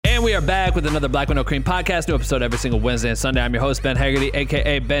And we are back with another Black with No Cream podcast. New episode every single Wednesday and Sunday. I'm your host, Ben Haggerty,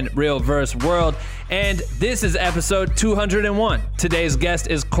 a.k.a. Ben Real Verse World. And this is episode 201. Today's guest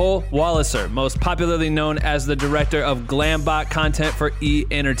is Cole Walliser, most popularly known as the director of Glambot content for E!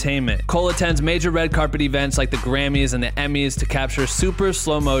 Entertainment. Cole attends major red carpet events like the Grammys and the Emmys to capture super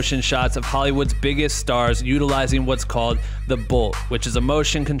slow motion shots of Hollywood's biggest stars utilizing what's called the Bolt, which is a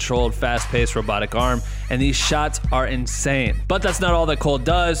motion-controlled, fast-paced robotic arm. And these shots are insane. But that's not all that Cole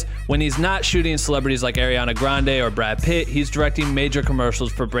does. When he's not shooting celebrities like Ariana Grande or Brad Pitt, he's directing major commercials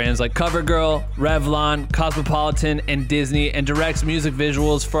for brands like CoverGirl, Revlon, Cosmopolitan, and Disney, and directs music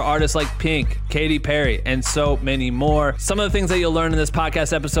visuals for artists like Pink, Katy Perry, and so many more. Some of the things that you'll learn in this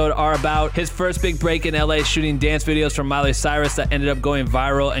podcast episode are about his first big break in LA shooting dance videos for Miley Cyrus that ended up going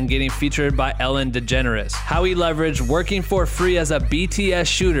viral and getting featured by Ellen DeGeneres. How he leveraged working for free as a BTS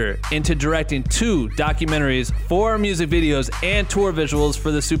shooter into directing 2 documentaries, 4 music videos, and tour visuals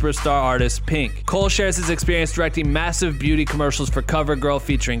for the superstar artist Pink. Cole shares his experience directing massive beauty commercials for CoverGirl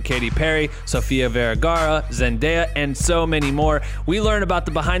featuring Katy Perry, Sofia Vergara, Zendaya, and so many more. We learn about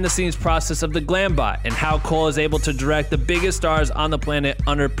the behind-the-scenes process of the Glambot and how Cole is able to direct the biggest stars on the planet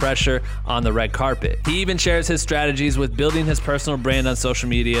under pressure on the red carpet. He even shares his strategies with building his personal brand on social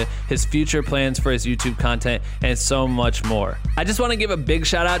media, his future plans for his YouTube content, and so much more. I just want to give a big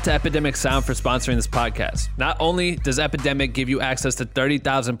shout out to Epidemic Sound for sponsoring this podcast. Not only does Epidemic give you access to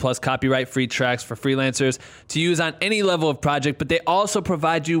 30,000 plus copyright-free tracks for freelancers to use on any level of project, but they also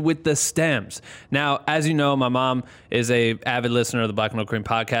provide you with the stems. Now, as you know, my mom is a avid listener of the Black with No Cream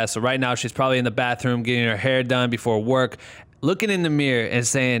podcast, so right now she's probably in the bathroom getting her hair done before work, looking in the mirror and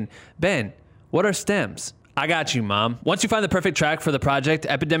saying, "Ben, what are stems?" I got you, Mom. Once you find the perfect track for the project,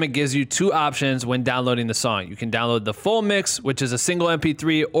 Epidemic gives you 2 options when downloading the song. You can download the full mix, which is a single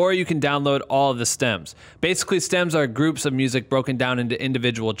MP3, or you can download all of the stems. Basically, stems are groups of music broken down into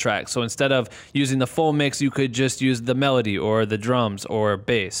individual tracks. So instead of using the full mix, you could just use the melody or the drums or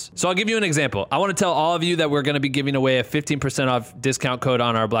bass. So I'll give you an example. I want to tell all of you that we're going to be giving away a 15% off discount code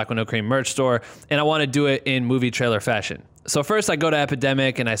on our Black with No Cream merch store, and I want to do it in movie trailer fashion. So first I go to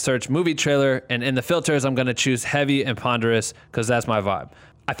Epidemic and I search movie trailer, and in the filters I'm going to choose heavy and ponderous because that's my vibe.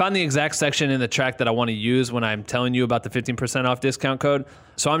 I found the exact section in the track that I want to use when I'm telling you about the 15% off discount code.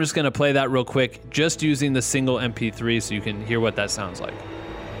 So I'm just going to play that real quick, just using the single MP3 so you can hear what that sounds like.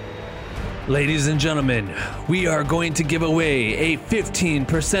 Ladies and gentlemen, we are going to give away a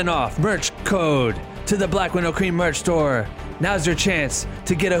 15% off merch code to the Black with No Cream merch store. Now's your chance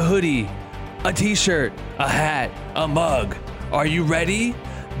to get a hoodie, a t-shirt, a hat, a mug. Are you ready?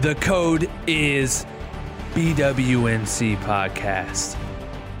 The code is BWNC Podcast.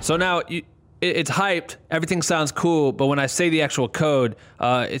 So now it's hyped. Everything sounds cool, but when I say the actual code,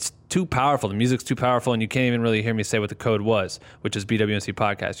 it's too powerful. The music's too powerful, and you can't even really hear me say what the code was, which is BWNC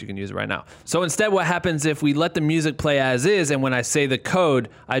Podcast. You can use it right now. So instead, what happens if we let the music play as is, and when I say the code,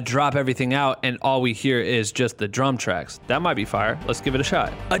 I drop everything out, and all we hear is just the drum tracks? That might be fire. Let's give it a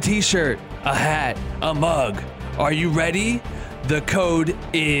shot. A t-shirt, a hat, a mug. Are you ready? The code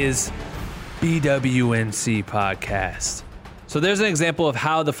is BWNC Podcast. So there's an example of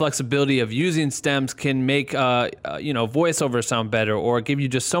how the flexibility of using stems can make voiceover sound better, or give you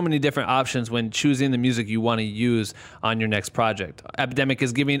just so many different options when choosing the music you want to use on your next project. Epidemic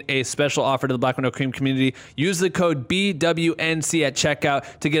is giving a special offer to the Black with No Cream community. Use the code BWNC at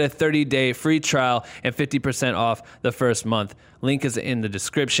checkout to get a 30-day free trial and 50% off the first month. Link is in the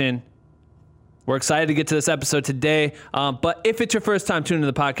description. We're excited to get to this episode today, but if it's your first time tuning to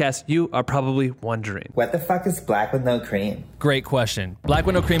the podcast, you are probably wondering, what the fuck is Black with No Cream? Great question. Black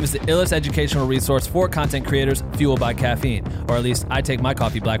with No Cream is the illest educational resource for content creators fueled by caffeine. Or at least I take my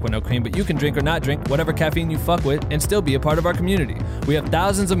coffee black with no cream, but you can drink or not drink whatever caffeine you fuck with and still be a part of our community. We have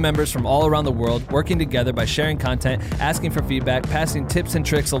thousands of members from all around the world working together by sharing content, asking for feedback, passing tips and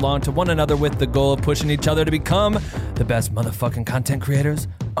tricks along to one another with the goal of pushing each other to become the best motherfucking content creators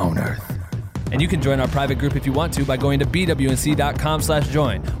on earth. And you can join our private group if you want to by going to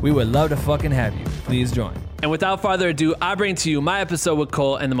bwnc.com/join. We would love to fucking have you. Please join. And without further ado, I bring to you my episode with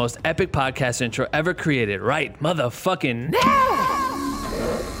Cole and the most epic podcast intro ever created right motherfucking now.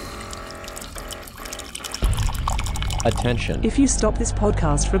 Attention. If you stop this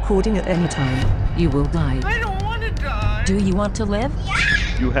podcast recording at any time, you will die. I don't want to die. Do you want to live?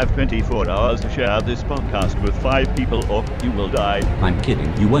 You have 24 hours to share this podcast with 5 people or you will die. I'm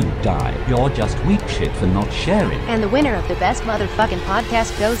kidding. You won't die. You're just weak shit for not sharing. And the winner of the best motherfucking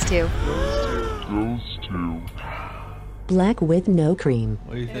podcast goes to... Black with No Cream.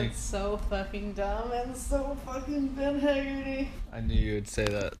 What do you think? It's so fucking dumb and so fucking Ben Haggerty. I knew you would say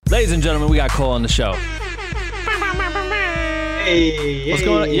that. Ladies and gentlemen, we got Cole on the show. Hey, What's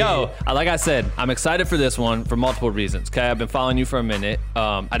going on? Yo, like I said, I'm excited for this one for multiple reasons. Okay, I've been following you for a minute.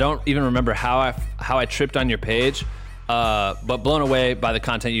 I don't even remember how I tripped on your page, but blown away by the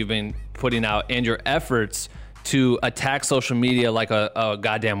content you've been putting out and your efforts to attack social media like a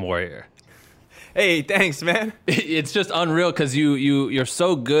goddamn warrior. Hey, thanks, man. It's just unreal because you're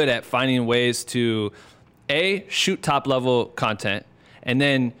so good at finding ways to shoot top level content and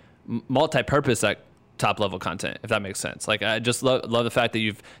then multi-purpose that top level content, if that makes sense. Like, I just love the fact that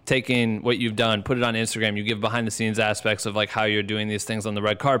you've taken what you've done, put it on Instagram, you give behind the scenes aspects of like how you're doing these things on the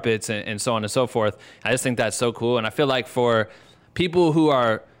red carpets and so on and so forth. I just think that's so cool. And I feel like for people who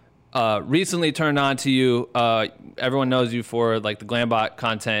are recently turned on to you, everyone knows you for like the Glambot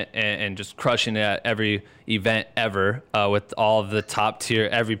content and just crushing it at every event ever, with all of the top tier,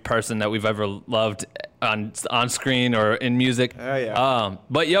 every person that we've ever loved on screen or in music. Oh yeah.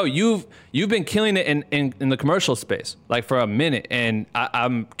 But yo, you've been killing it in the commercial space like for a minute, and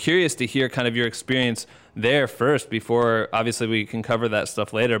I'm curious to hear kind of your experience there first before obviously we can cover that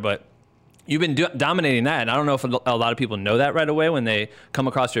stuff later. But you've been dominating that, and I don't know if a lot of people know that right away when they come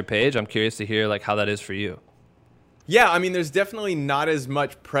across your page. I'm curious to hear like how that is for you. Yeah, I mean, there's definitely not as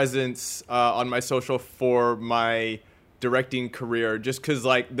much presence on my social for my directing career, just because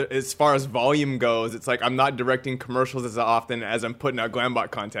like as far as volume goes, it's like I'm not directing commercials as often as I'm putting out Glambot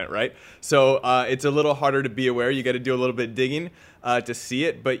content, right? So it's a little harder to be aware. You got to do a little bit of digging to see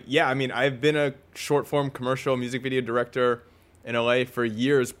it. But yeah, I mean, I've been a short form commercial music video director in LA for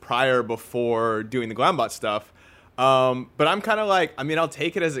years before doing the Glambot stuff. But I'm kind of like, I mean, I'll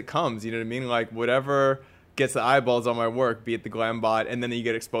take it as it comes. You know what I mean? Like whatever gets the eyeballs on my work, be it the Glambot, and then you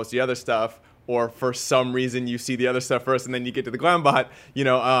get exposed to the other stuff, or for some reason you see the other stuff first and then you get to the Glambot, you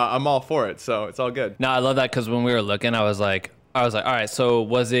know, I'm all for it. So it's all good. No, I love that because when we were looking, I was like, all right, so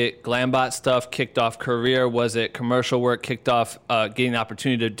was it Glambot stuff kicked off career? Was it commercial work kicked off getting the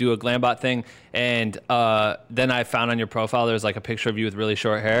opportunity to do a Glambot thing? And then I found on your profile there was like a picture of you with really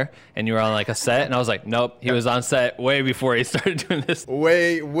short hair and you were on like a set, and I was like, nope, he was on set way before he started doing this.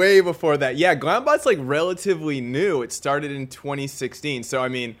 Way before that. Yeah, Glambot's like relatively new. It started in 2016. So I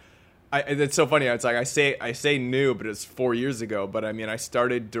mean, it's so funny. It's like I say new, but it's 4 years ago. But I mean, I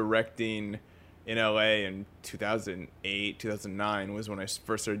started directing in LA in 2008, 2009 was when I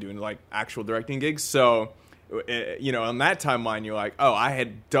first started doing like actual directing gigs. So, you know, on that timeline, you're like, oh, I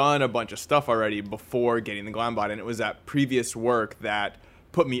had done a bunch of stuff already before getting the Glambot, and it was that previous work that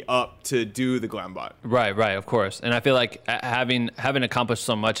put me up to do the Glambot. Right, of course. And I feel like having accomplished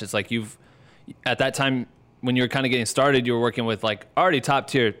so much, it's like you've, at that time, when you were kind of getting started, you were working with like already top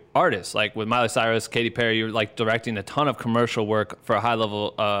tier artists, like with Miley Cyrus, Katy Perry. You were like directing a ton of commercial work for a high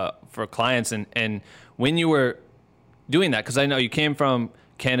level for clients. And when you were doing that, because I know you came from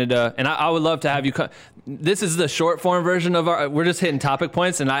Canada, and I would love to have you come. This is the short form version of we're just hitting topic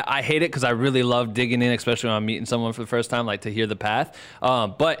points, and I hate it because I really love digging in, especially when I'm meeting someone for the first time, like to hear the path.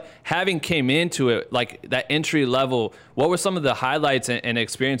 But having came into it, like that entry level, what were some of the highlights and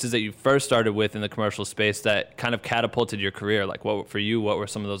experiences that you first started with in the commercial space that kind of catapulted your career? Like what were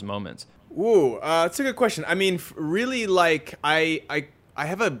some of those moments? Ooh, that's a good question. I mean, really, like I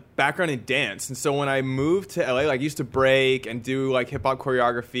have a background in dance, and so when I moved to LA, like I used to break and do like hip hop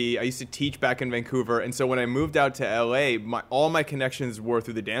choreography. I used to teach back in Vancouver, and so when I moved out to LA, all my connections were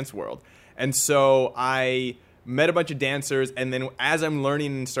through the dance world. And so I met a bunch of dancers, and then as I'm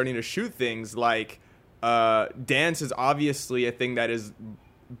learning and starting to shoot things, like dance is obviously a thing that is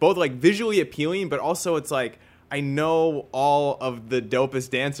both like visually appealing, but also it's like I know all of the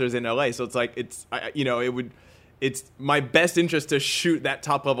dopest dancers in LA, so it's like it's my best interest to shoot that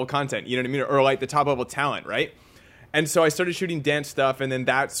top level content, you know what I mean? Or like the top level talent, right? And so I started shooting dance stuff, and then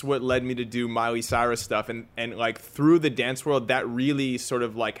that's what led me to do Miley Cyrus stuff. And like through the dance world, that really sort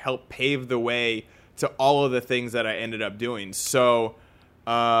of like helped pave the way to all of the things that I ended up doing. So,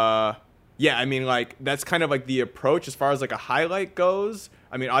 yeah, I mean, like that's kind of like the approach as far as like a highlight goes.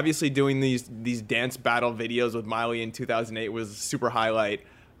 I mean, obviously doing these dance battle videos with Miley in 2008 was a super highlight.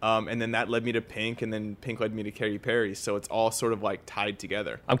 And then that led me to Pink, and then Pink led me to Katy Perry. So it's all sort of like tied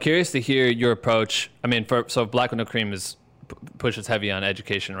together. I'm curious to hear your approach. I mean, so Black with No Cream pushes heavy on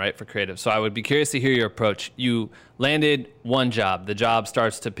education, right, for creative. So I would be curious to hear your approach. You landed one job. The job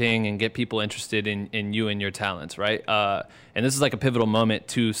starts to ping and get people interested in you and your talents, right? And this is like a pivotal moment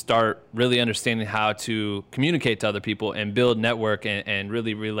to start really understanding how to communicate to other people and build network and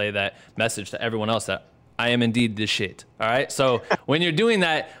really relay that message to everyone else that I am indeed the shit. All right. So when you're doing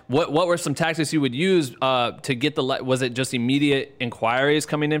that, what were some tactics you would use to get was it just immediate inquiries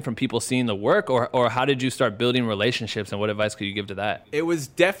coming in from people seeing the work, or how did you start building relationships, and what advice could you give to that? It was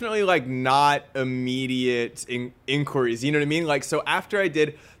definitely like not immediate inquiries. You know what I mean? Like, so after I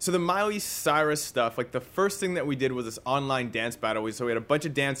did, so the Miley Cyrus stuff, like the first thing that we did was this online dance battle. So we had a bunch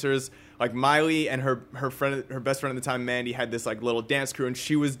of dancers, like Miley and her friend, her best friend at the time, Mandy, had this like little dance crew, and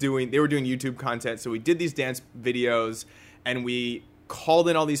they were doing YouTube content. So we did these dance videos, and we called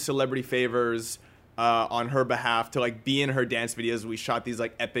in all these celebrity favors on her behalf to like be in her dance videos. We shot these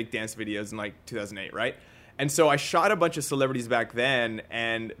like epic dance videos in like 2008, right? And so I shot a bunch of celebrities back then,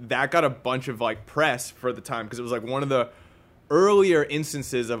 and that got a bunch of like press for the time because it was like one of the earlier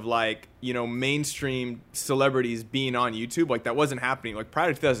instances of like, you know, mainstream celebrities being on YouTube. Like that wasn't happening. Like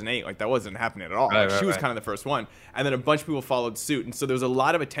prior to 2008, like that wasn't happening at all. She was kind of the first one, and then a bunch of people followed suit, and so there was a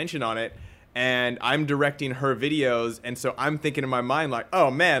lot of attention on it. And I'm directing her videos, and so I'm thinking in my mind like, oh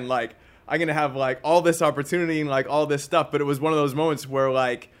man, like I'm gonna have like all this opportunity and like all this stuff. But it was one of those moments where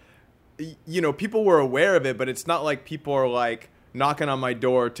like, you know, people were aware of it, but it's not like people are like knocking on my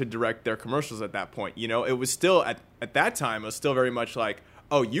door to direct their commercials at that point. You know, it was still at that time, it was still very much like,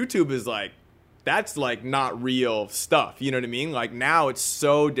 oh, YouTube is like, that's like not real stuff. You know what I mean? Like now it's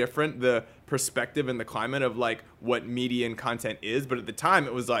so different, the perspective and the climate of like what media and content is. But at the time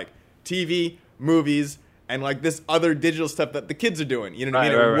it was like TV, movies, and like this other digital stuff that the kids are doing. You know what I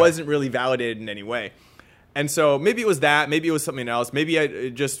mean? It wasn't really validated in any way. And so maybe it was that, maybe it was something else. Maybe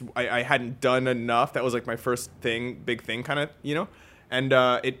I hadn't done enough. That was like my first big thing kind of, you know? And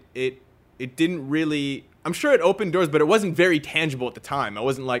it didn't really, I'm sure it opened doors, but it wasn't very tangible at the time. I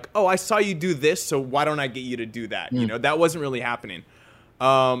wasn't like, oh, I saw you do this, so why don't I get you to do that? You know, that wasn't really happening.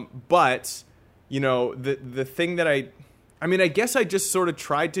 But, you know, the thing that I guess I just sort of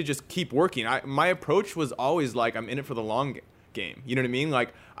tried to just keep working. My approach was always like, I'm in it for the long game. You know what I mean?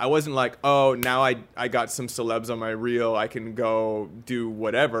 Like, I wasn't like, oh, now I got some celebs on my reel, I can go do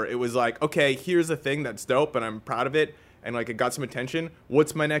whatever. It was like, okay, here's a thing that's dope and I'm proud of it, and like it got some attention.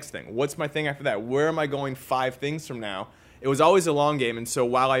 What's my next thing? What's my thing after that? Where am I going 5 things from now? It was always a long game. And so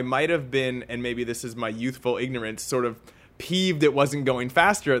while I might have been, and maybe this is my youthful ignorance, sort of peeved it wasn't going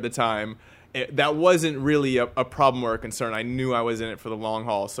faster at the time, that wasn't really a problem or a concern. I knew I was in it for the long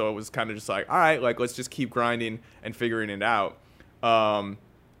haul, so it was kind of just like, all right, like let's just keep grinding and figuring it out.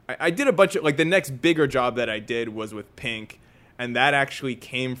 I did a bunch of, like, the next bigger job that I did was with Pink, and that actually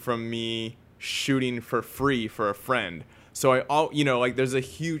came from me shooting for free for a friend. So you know, like there's a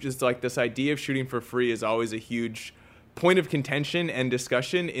huge, it's like this idea of shooting for free is always a huge point of contention and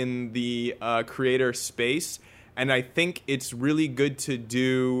discussion in the creator space, and I think it's really good to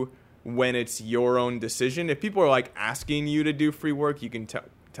do when it's your own decision. If people are like asking you to do free work, you can tell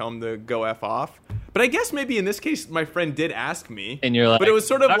them to go F off. But I guess maybe in this case, my friend did ask me. And you're like, but it was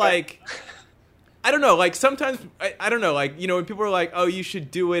sort of like, I don't know, like sometimes, I don't know, like, you know, when people are like, oh, you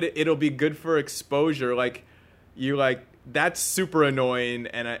should do it, it'll be good for exposure. Like, you're like, that's super annoying,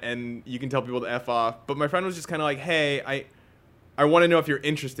 and you can tell people to F off. But my friend was just kind of like, hey, I want to know if you're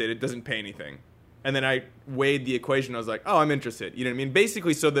interested. It doesn't pay anything. And then I weighed the equation. I was like, oh, I'm interested. You know what I mean?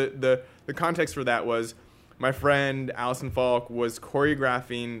 Basically, so the context for that was my friend Allison Falk was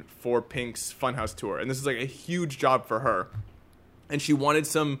choreographing for Pink's Funhouse tour. And this is like a huge job for her. And she wanted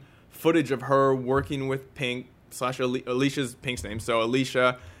some footage of her working with Pink / Alicia's Pink's name. So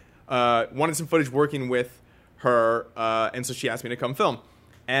Alicia wanted some footage working with her. And so she asked me to come film.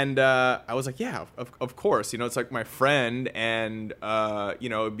 And I was like, yeah, of course. You know, it's like my friend, and, you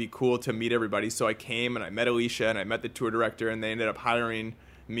know, it'd be cool to meet everybody. So I came and I met Alicia and I met the tour director, and they ended up hiring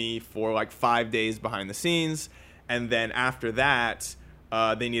me for like 5 days behind the scenes. And then after that,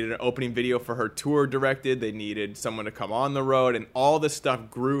 they needed an opening video for her tour directed. They needed someone to come on the road, and all this stuff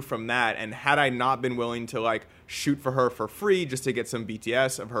grew from that. And had I not been willing to like shoot for her for free just to get some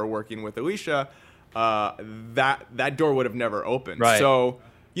BTS of her working with Alicia, that door would have never opened. Right. So,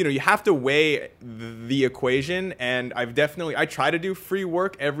 you know, you have to weigh the equation, and I try to do free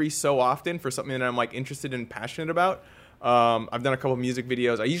work every so often for something that I'm like interested and passionate about. I've done a couple of music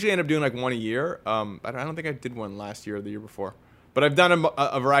videos. I usually end up doing like one a year. I don't think I did one last year or the year before. But I've done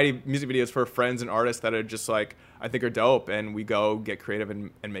a variety of music videos for friends and artists that are just like, I think are dope, and we go get creative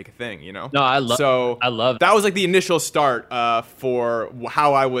and make a thing, you know? No, I love that was like the initial start for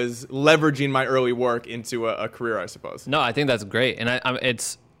how I was leveraging my early work into a career, I suppose. No, I think that's great. And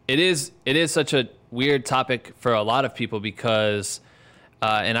it is such a weird topic for a lot of people because,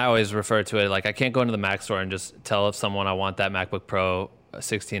 and I always refer to it like, I can't go into the Mac store and just tell someone I want that MacBook Pro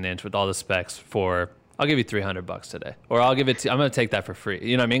 16-inch with all the specs for I'll give you $300 today, or I'll give it to, I'm going to take that for free.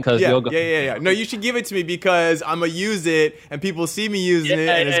 You know what I mean? Cause Yeah, you'll go, yeah. No, you should give it to me because I'm going to use it and people see me using it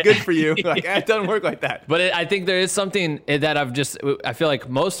and it's good for you. Like, it doesn't work like that. But I think there is something that I feel like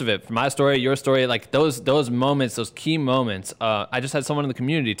most of it, from my story, your story, like those moments, those key moments. I just had someone in the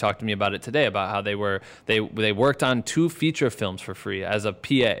community talk to me about it today, about how they worked on 2 feature films for free as a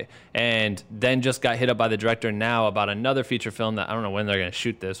PA, and then just got hit up by the director now about another feature film that I don't know when they're going to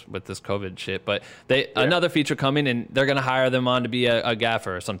shoot this with this COVID shit, but another feature coming, and they're going to hire them on to be a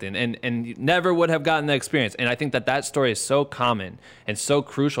gaffer or something, and never would have gotten the experience. And I think that story is so common and so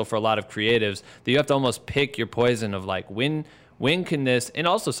crucial for a lot of creatives that you have to almost pick your poison of like, when can this, and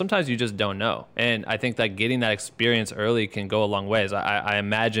also sometimes you just don't know. And I think that getting that experience early can go a long ways. I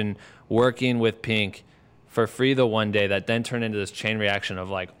imagine working with Pink for free the one day that then turned into this chain reaction of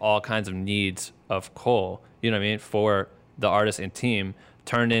like all kinds of needs of Cole, you know what I mean, for the artist and team,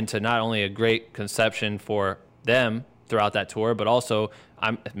 turned into not only a great conception for them throughout that tour, but also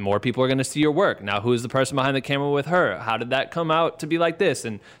more people are going to see your work. Now, who's the person behind the camera with her? How did that come out to be like this?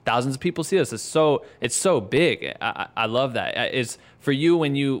 And thousands of people see this. It's so big. I love that. It's for you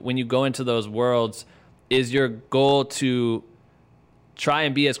when you go into those worlds, is your goal to try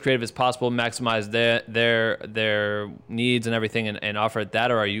and be as creative as possible, maximize their needs and everything, and offer it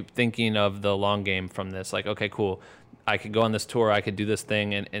that? Or are you thinking of the long game from this? Like, okay, cool, I could go on this tour, I could do this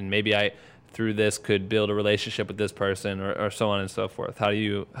thing, and maybe I, through this, could build a relationship with this person, or so on and so forth. How do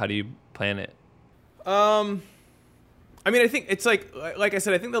you plan it? I mean, I think it's like I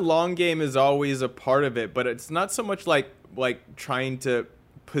said, I think the long game is always a part of it, but it's not so much like trying to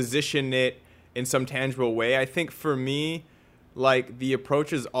position it in some tangible way. I think for me, like, the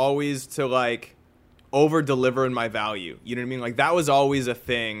approach is always to like over deliver in my value. You know what I mean? Like, that was always a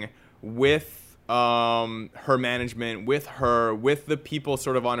thing with her management, with the people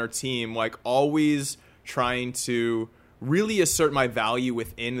sort of on her team, like always trying to really assert my value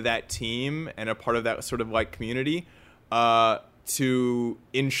within that team and a part of that sort of like community, to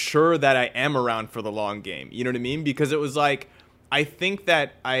ensure that I am around for the long game. You know what I mean? Because it was like, I think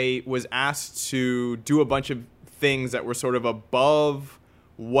that I was asked to do a bunch of things that were sort of above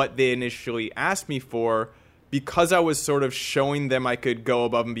what they initially asked me for, because I was sort of showing them I could go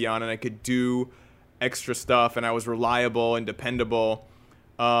above and beyond and I could do extra stuff and I was reliable and dependable.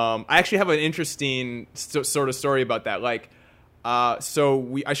 I actually have an interesting sort of story about that. Like,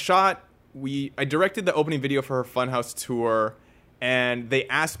 so I directed the opening video for her Funhouse tour, and they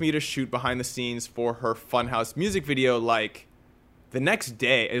asked me to shoot behind the scenes for her Funhouse music video like the next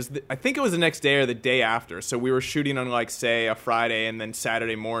day. I think it was the next day or the day after. So we were shooting on like, say, a Friday, and then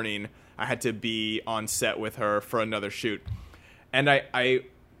Saturday morning I had to be on set with her for another shoot. And it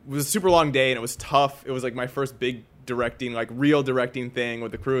was a super long day and it was tough. It was like my first big directing, like real directing thing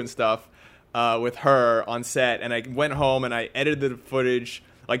with the crew and stuff, with her on set. And I went home and I edited the footage,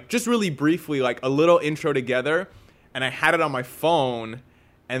 like just really briefly, like a little intro together. And I had it on my phone.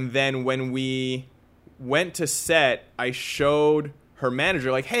 And then when we went to set, I showed her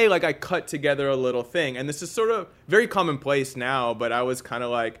manager, like, hey, like I cut together a little thing. And this is sort of very commonplace now, but I was kind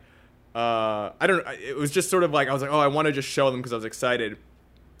of like, it was just sort of like, I was like, oh, I want to just show them because I was excited.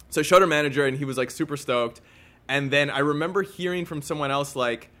 So I showed her manager and he was like super stoked. And then I remember hearing from someone else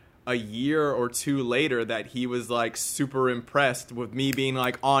like a year or two later that he was like super impressed with me being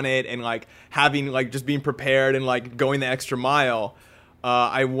like on it and like having like just being prepared and like going the extra mile.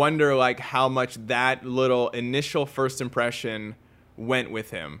 I wonder like how much that little initial first impression went with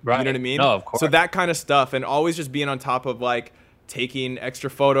him. Right. You know what I mean? No, of course. So that kind of stuff, and always just being on top of like taking extra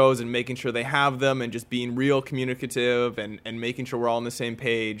photos and making sure they have them, and just being real communicative and making sure we're all on the same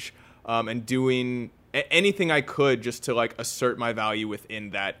page, and doing anything I could just to like assert my value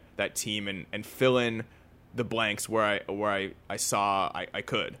within that team and fill in the blanks where I saw I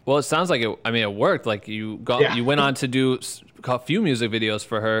could. Well, it sounds like it worked. Like you went on to do a few music videos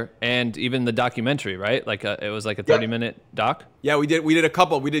for her, and even the documentary, right? Like it was like a 30-minute doc. Yeah, we did a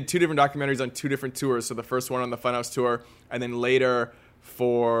couple. We did 2 different documentaries on 2 different tours. So the first one on the Funhouse tour, and then later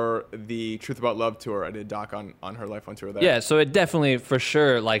for the Truth About Love tour, I did a doc on her life on tour there. Yeah, so it definitely for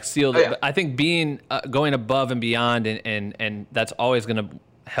sure like sealed. I think being going above and beyond, and that's always going to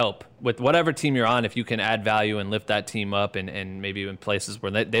help with whatever team you're on. If you can add value and lift that team up, and maybe in places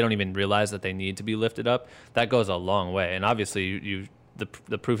where they don't even realize that they need to be lifted up, that goes a long way. And obviously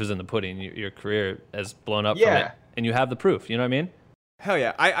the proof is in the pudding. Your career has blown up from it, and you have the proof. You know what I mean? Hell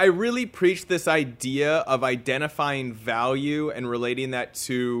yeah. I really preach this idea of identifying value and relating that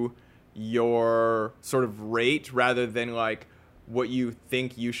to your sort of rate, rather than like what you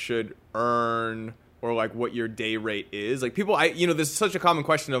think you should earn or like what your day rate is. Like people, there's such a common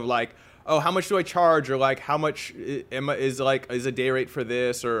question of like, oh, how much do I charge, or like how much is a day rate for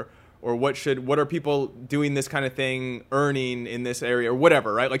this, or what are people doing this kind of thing earning in this area, or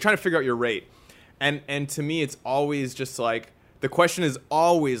whatever, right? Like trying to figure out your rate. And to me, it's always just like, the question is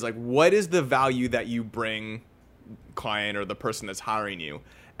always like, what is the value that you bring client or the person that's hiring you?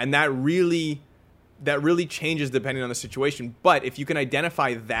 And that really changes depending on the situation. But if you can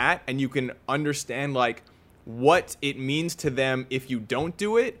identify that and you can understand like what it means to them if you don't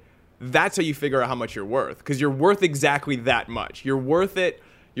do it, that's how you figure out how much you're worth. Because you're worth exactly that much. You're worth it.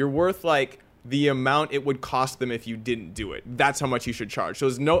 You're worth like the amount it would cost them if you didn't do it. That's how much you should charge. So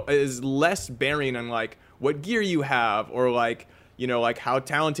it's less bearing on like what gear you have, or like, you know, like how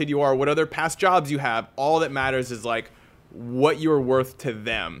talented you are, what other past jobs you have. All that matters is like what you're worth to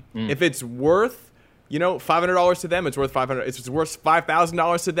them. If it's worth, you know, $500 to them, it's worth $500. If it's worth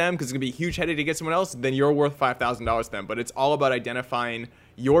 $5,000 to them because it's gonna be a huge headache to get someone else, then you're worth $5,000 to them. But it's all about identifying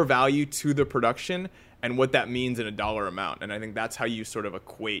your value to the production and what that means in a dollar amount. And I think that's how you sort of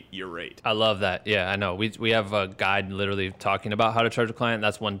equate your rate. I love that. Yeah, I know. We have a guide literally talking about how to charge a client.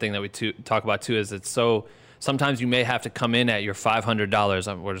 That's one thing that we talk about too, is it's so, sometimes you may have to come in at your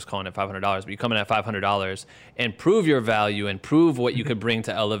 $500. We're just calling it $500, but you come in at $500 and prove your value and prove what you could bring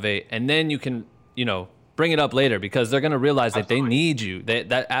to elevate. And then you can, you know, bring it up later, because they're going to realize that they need you.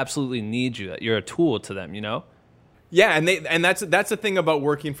 That absolutely need you. That you're a tool to them, you know? Yeah, and that's the thing about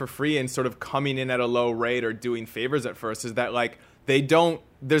working for free and sort of coming in at a low rate or doing favors at first, is that like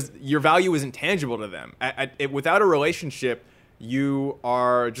your value isn't tangible to them. Without a relationship, you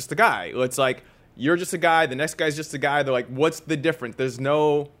are just a guy. It's like you're just a guy, the next guy's just a guy. They're like, what's the difference? There's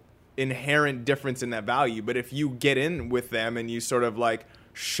no inherent difference in that value. But if you get in with them and you sort of like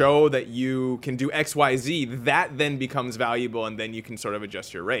show that you can do X, Y, Z, that then becomes valuable, and then you can sort of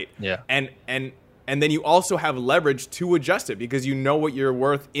adjust your rate. Yeah. And then you also have leverage to adjust it, because you know what you're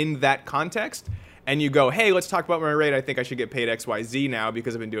worth in that context. And you go, hey, let's talk about my rate. I think I should get paid X, Y, Z now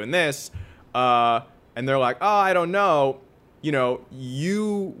because I've been doing this. And they're like, oh, I don't know. You know,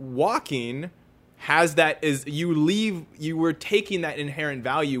 you walking has that, is you were taking that inherent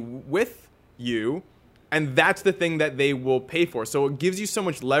value with you. And that's the thing that they will pay for. So it gives you so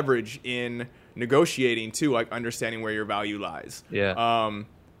much leverage in negotiating too, like understanding where your value lies. Yeah.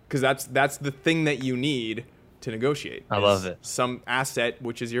 Because that's the thing that you need to negotiate. I love it. Some asset,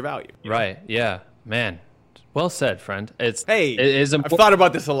 which is your value. Right. Yeah. Man. Well said, friend. I've thought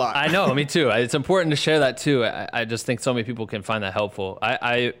about this a lot. I know. Me too. It's important to share that too. I just think so many people can find that helpful.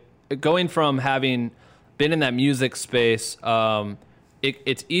 I going from having been in that music space,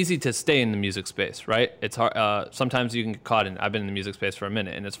 it's easy to stay in the music space, right? It's hard. Sometimes you can get caught in. I've been in the music space for a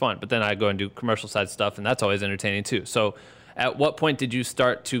minute, and it's fun. But then I go and do commercial side stuff, and that's always entertaining too. So, at what point did you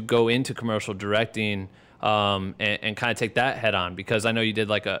start to go into commercial directing and kind of take that head on? Because I know you did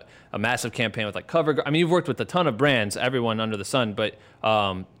like a massive campaign with like CoverGirl. I mean, you've worked with a ton of brands, everyone under the sun, but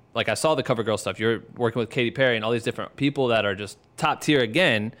like I saw the CoverGirl stuff. You're working with Katy Perry and all these different people that are just top tier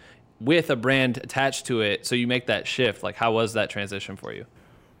again with a brand attached to it. So you make that shift. Like, how was that transition for you?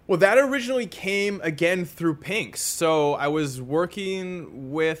 Well, that originally came again through Pink. So I was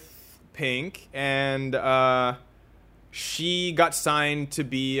working with Pink, and she got signed to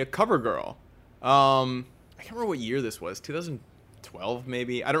be a cover girl. I can't remember what year this was, 2012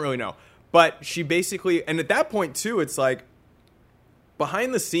 maybe. I don't really know. But she basically, and at that point too, it's like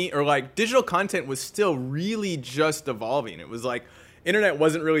behind the scene, or like digital content was still really just evolving. It was like internet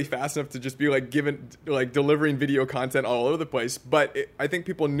wasn't really fast enough to just be like delivering video content all over the place. But I think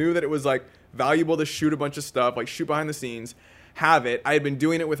people knew that it was like valuable to shoot a bunch of stuff, like shoot behind the scenes, have it. I had been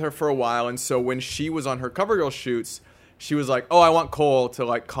doing it with her for a while. And so when she was on her CoverGirl shoots, she was like, oh, I want Cole to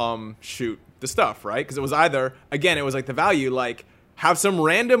like come shoot the stuff, right? Because it was either, again, it was like the value, like have some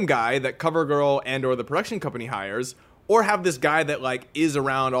random guy that CoverGirl and or the production company hires, or have this guy that like is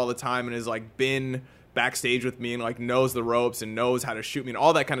around all the time and has like been backstage with me and like knows the ropes and knows how to shoot me and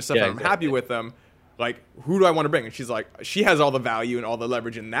all that kind of stuff. Yeah, and I'm happy with them. Like, who do I want to bring? And she's like, she has all the value and all the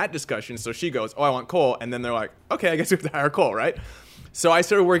leverage in that discussion. So she goes, oh, I want Cole. And then they're like, okay, I guess we have to hire Cole, right? So I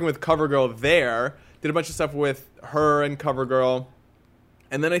started working with CoverGirl there, did a bunch of stuff with her and CoverGirl.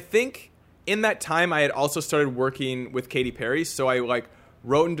 And then I think in that time I had also started working with Katy Perry. So I like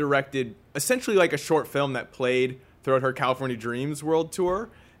wrote and directed essentially like a short film that played throughout her California Dreams World Tour.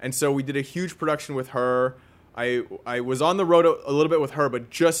 And so we did a huge production with her. I was on the road a little bit with her,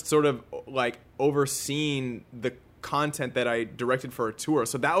 but just sort of like overseeing the content that I directed for her tour.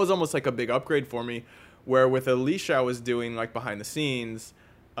 So that was almost like a big upgrade for me, where with Alicia I was doing like behind the scenes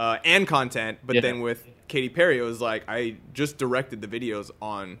and content, but then with Katy Perry it was like I just directed the videos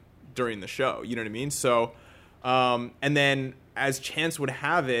on during the show. You know what I mean? So and then as chance would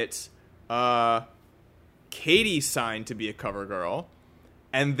have it, Katie signed to be a cover girl.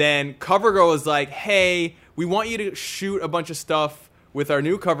 And then CoverGirl was like, hey, we want you to shoot a bunch of stuff with our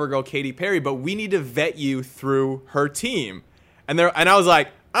new CoverGirl, Katy Perry, but we need to vet you through her team. And I was like,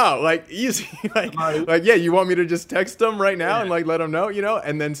 oh, like, easy. like, yeah, you want me to just text them right now and, like, let them know, you know?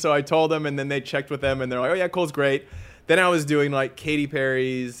 And then so I told them, and then they checked with them, and they're like, oh, yeah, Cole's great. Then I was doing, like, Katy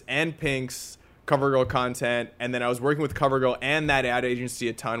Perry's and Pink's CoverGirl content, and then I was working with CoverGirl and that ad agency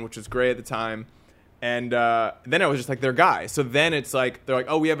a ton, which was great at the time. And then I was just like their guy. So then it's like, they're like,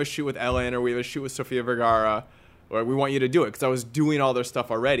 oh, we have a shoot with Ellen, or we have a shoot with Sofia Vergara, or we want you to do it. Because I was doing all their stuff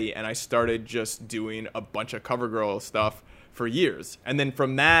already, and I started just doing a bunch of CoverGirl stuff for years. And then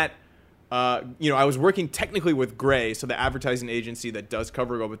from that, I was working technically with Grey, so the advertising agency that does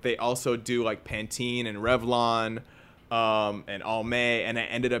CoverGirl, but they also do like Pantene and Revlon and Almay, and I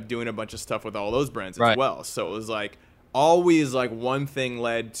ended up doing a bunch of stuff with all those brands as well. So it was like always like one thing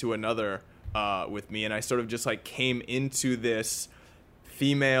led to another. With me, and I sort of just like came into this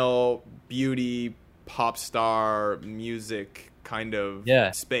female beauty pop star music kind of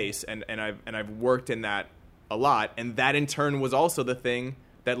space, and I've worked in that a lot, and that in turn was also the thing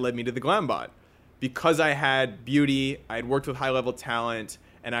that led me to the Glambot, because I had beauty, I had worked with high level talent,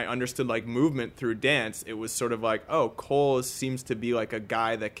 and I understood like movement through dance. It was sort of like, oh, Cole seems to be like a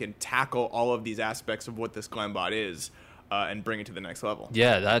guy that can tackle all of these aspects of what this Glambot is, and bring it to the next level.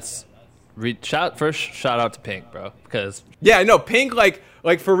 Yeah, that's. Shout out to Pink, bro, because Pink,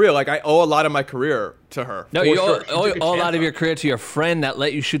 like for real, like I owe a lot of my career to her. No, you owe a lot of your career to your friend that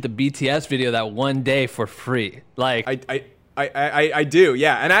let you shoot the BTS video that one day for free. Like I do,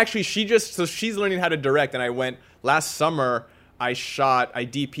 yeah. And actually, she's learning how to direct. And I went last summer. I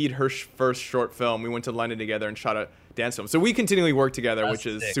DP'd her first short film. We went to London together and shot a dance film. So we continually work together, which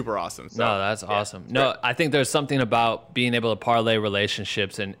is super awesome. So, no, that's awesome. No, I think there's something about being able to parlay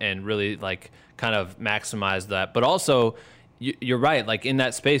relationships and really like kind of maximize that. But also, you're right. Like in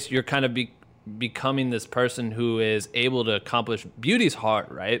that space, you're kind of becoming this person who is able to accomplish. Beauty's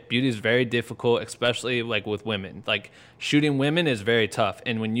hard, right? Beauty's very difficult, especially like with women. Like shooting women is very tough,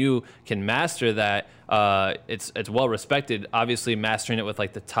 and when you can master that, it's well respected. Obviously, mastering it with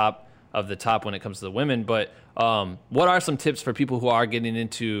like the top of the top when it comes to the women. But what are some tips for people who are getting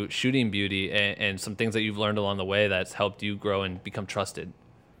into shooting beauty, and some things that you've learned along the way that's helped you grow and become trusted?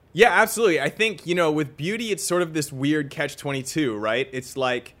 Yeah, absolutely. I think, with beauty, it's sort of this weird catch-22, right? It's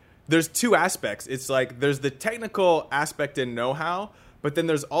like there's two aspects. It's like there's the technical aspect and know-how, but then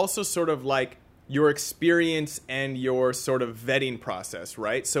there's also sort of like your experience and your sort of vetting process,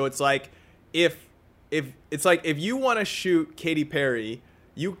 right? So it's like if you want to shoot Katy Perry,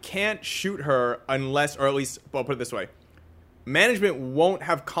 you can't shoot her unless, or at least, I'll put it this way, management won't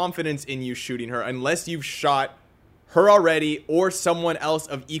have confidence in you shooting her unless you've shot her already or someone else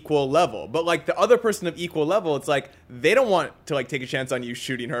of equal level. But like the other person of equal level, it's like they don't want to like take a chance on you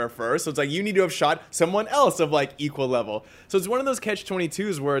shooting her first. So it's like you need to have shot someone else of like equal level. So it's one of those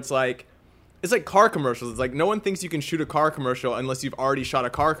catch-22s where it's like car commercials. It's like no one thinks you can shoot a car commercial unless you've already shot a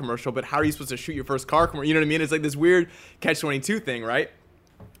car commercial. But how are you supposed to shoot your first car commercial? You know what I mean? It's like this weird catch-22 thing, right?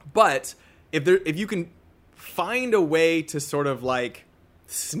 But if you can find a way to sort of like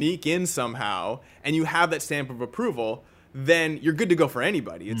sneak in somehow and you have that stamp of approval, then you're good to go for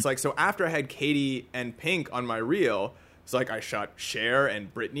anybody. It's like, so after I had Katie and Pink on my reel, it's like I shot Cher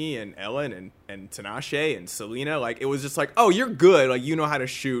and Britney and Ellen and Tinashe and Selena. Like it was just like, oh, you're good. Like you know how to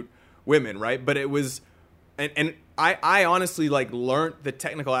shoot women, right? But it was, and I honestly like learned the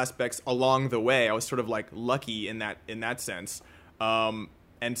technical aspects along the way. I was sort of like lucky in that sense.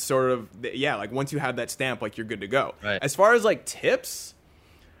 And sort of, yeah, like once you have that stamp, like you're good to go. Right. As far as like tips,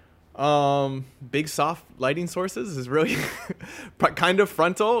 big soft lighting sources is really kind of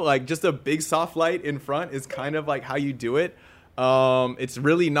frontal. Like just a big soft light in front is kind of like how you do it. It's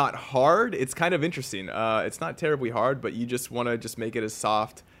really not hard. It's kind of interesting. It's not terribly hard, but you just want to just make it as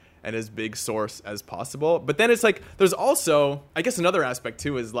soft and as big source as possible. But then it's like, there's also, I guess another aspect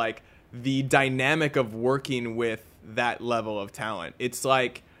too is like the dynamic of working with that level of talent. It's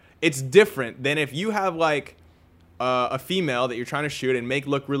like, it's different than if you have like a female that you're trying to shoot and make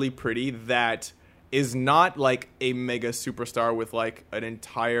look really pretty that is not like a mega superstar with like an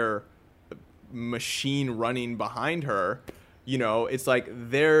entire machine running behind her. It's like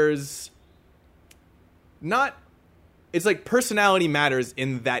it's like personality matters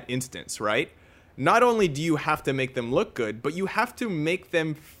in that instance, right? Not only do you have to make them look good, but you have to make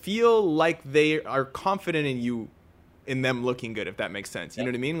them feel like they are confident in them looking good, if that makes sense. You know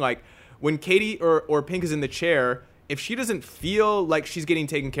what I mean? Like when Katie or Pink is in the chair, if she doesn't feel like she's getting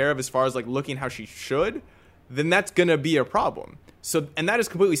taken care of as far as like looking how she should, then that's going to be a problem. So, and that is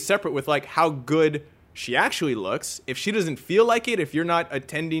completely separate with like how good she actually looks. If she doesn't feel like it, if you're not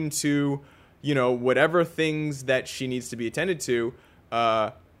attending to, you know, whatever things that she needs to be attended to,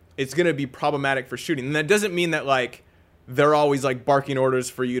 it's going to be problematic for shooting. And that doesn't mean that like they're always like barking orders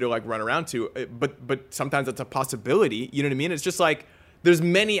for you to like run around to, but sometimes that's a possibility. You know what I mean? It's just like, there's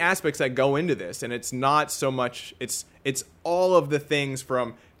many aspects that go into this, and it's not so much, it's all of the things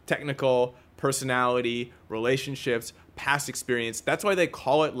from technical, personality, relationships, past experience. That's why they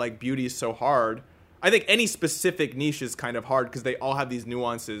call it like beauty is so hard. I think any specific niche is kind of hard because they all have these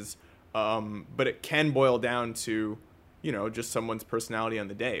nuances, but it can boil down to, you know, just someone's personality on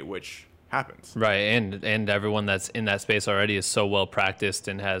the day, which happens. Right, and everyone that's in that space already is so well practiced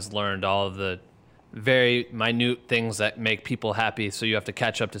and has learned all of the very minute things that make people happy. So you have to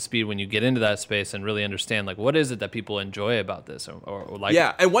catch up to speed when you get into that space and really understand like what is it that people enjoy about this or like.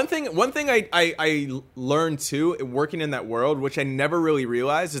 Yeah, and one thing I learned too working in that world, which I never really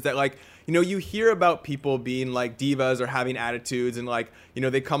realized, is that like, you know, you hear about people being like divas or having attitudes and like, you know,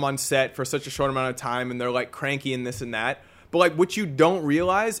 they come on set for such a short amount of time and they're like cranky and this and that. But like what you don't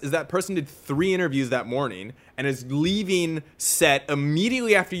realize is that person did 3 interviews that morning and is leaving set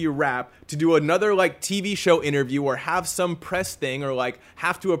immediately after you wrap to do another like TV show interview or have some press thing or like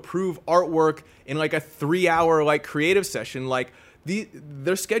have to approve artwork in like a 3-hour like creative session. Like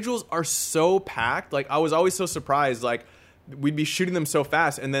their schedules are so packed. Like I was always so surprised. Like we'd be shooting them so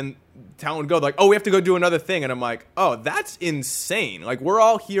fast and then talent would go like, oh, we have to go do another thing. And I'm like, oh, that's insane. Like we're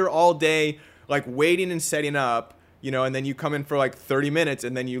all here all day, like waiting and setting up. You know, and then you come in for like 30 minutes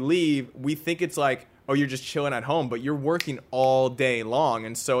and then you leave. We think it's like, oh, you're just chilling at home, but you're working all day long.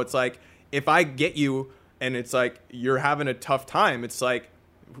 And so it's like, if I get you and it's like you're having a tough time, it's like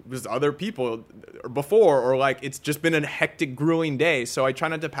there's other people before, or like it's just been a hectic, grueling day. So I try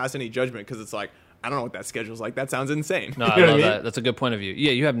not to pass any judgment because it's like, I don't know what that schedule's like. That sounds insane. No, I love that. That's a good point of view.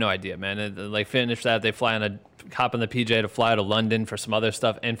 Yeah, you have no idea, man. And, like finish that, they hop on the PJ to fly to London for some other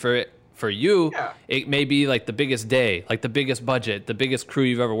stuff, and for you, it may be like the biggest day, like the biggest budget, the biggest crew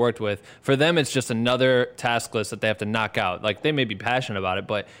you've ever worked with. For them, it's just another task list that they have to knock out. Like they may be passionate about it,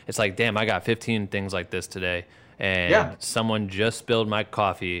 but it's like, damn, I got 15 things like this today. And someone just spilled my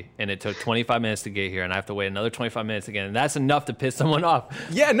coffee and it took 25 minutes to get here and I have to wait another 25 minutes again. And that's enough to piss someone off.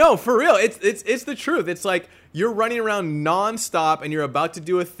 Yeah, no, for real. It's the truth. It's like you're running around nonstop and you're about to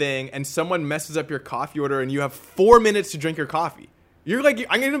do a thing and someone messes up your coffee order and you have 4 minutes to drink your coffee. You're like,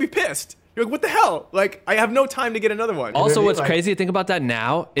 I'm going to be pissed. You're like, what the hell? Like, I have no time to get another one. Also, what's crazy to think about that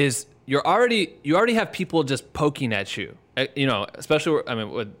now is you already have people just poking at you. You know, especially, I mean,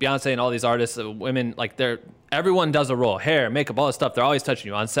 with Beyonce and all these artists, women, like everyone does a role, hair, makeup, all this stuff. They're always touching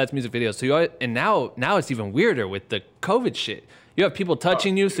you on sets, music videos. So and now it's even weirder with the COVID shit. You have people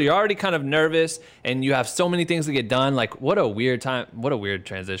touching you, so you're already kind of nervous, and you have so many things to get done. Like, what a weird time, what a weird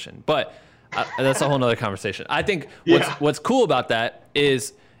transition. But that's a whole nother conversation. I think what's cool about that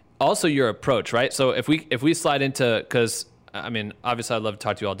is also your approach, right? So if we slide into, because I mean, obviously I'd love to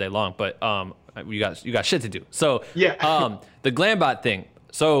talk to you all day long, but you got shit to do. So the Glambot thing.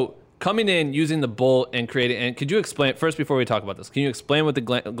 So coming in, using the bolt and creating, and could you explain first before we talk about this? Can you explain what the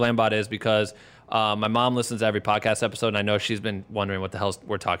Glambot is? Because my mom listens to every podcast episode, and I know she's been wondering what the hell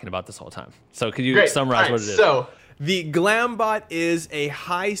we're talking about this whole time. So could you summarize what it is? So the Glambot is a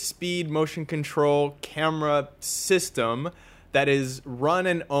high-speed motion control camera system that is run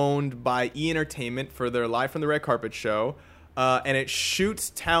and owned by E! Entertainment for their Live from the Red Carpet show. And it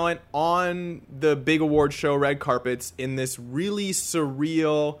shoots talent on the big award show red carpets in this really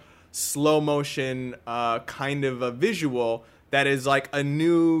surreal, slow motion kind of a visual that is like a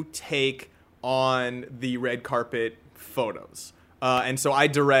new take on the red carpet photos. And so I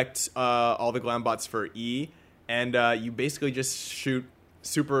direct all the Glambots for E! And you basically just shoot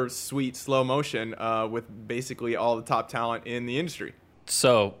super sweet slow motion with basically all the top talent in the industry.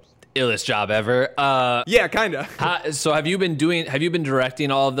 So, illest job ever. Yeah, kind of. So have you been directing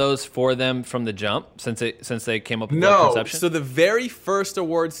all of those for them from the jump since they came up with that No. conception? So the very first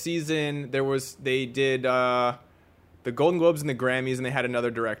award season, they did the Golden Globes and the Grammys, and they had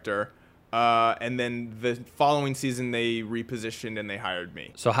another director. And then the following season, they repositioned and they hired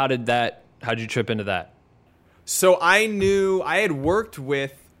me. So how'd you trip into that? So I had worked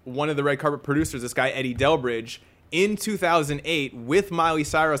with one of the red carpet producers, this guy Eddie Delbridge, in 2008 with Miley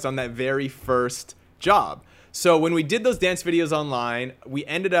Cyrus on that very first job. So when we did those dance videos online, we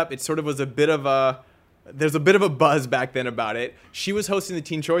ended up, it sort of was there's a bit of a buzz back then about it. She was hosting the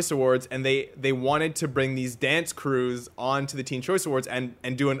Teen Choice Awards, and they wanted to bring these dance crews onto the Teen Choice Awards and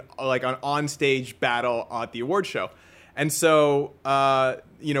do an on-stage battle at the award show. And so,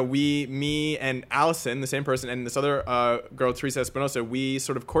 me and Allison, the same person, and this other girl, Teresa Espinosa, we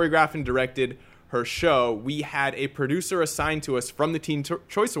sort of choreographed and directed her show. We had a producer assigned to us from the Teen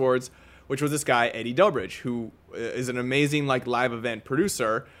Choice Awards, which was this guy, Eddie Delbridge, who is an amazing live event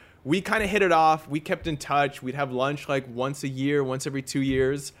producer. We kind of hit it off. We kept in touch. We'd have lunch once a year, once every 2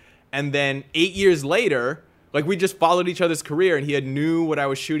 years. And then 8 years later, we just followed each other's career, and he had knew what I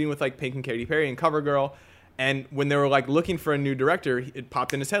was shooting with Pink and Katy Perry and CoverGirl. And when they were looking for a new director, it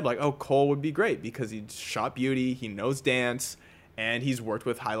popped in his head oh, Cole would be great because he shot beauty, he knows dance, and he's worked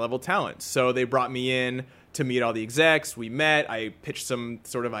with high-level talent. So they brought me in to meet all the execs. We met. I pitched some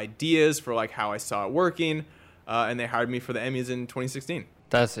sort of ideas for how I saw it working, and they hired me for the Emmys in 2016.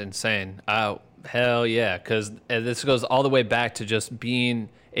 That's insane. Hell yeah, because this goes all the way back to just being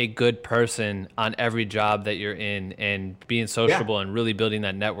a good person on every job that you're in and being sociable and really building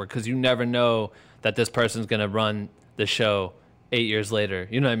that network, because you never know that this person's going to run the show 8 years later.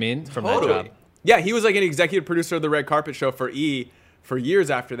 You know what I mean? From that job. Yeah, he was an executive producer of the Red Carpet Show for E! For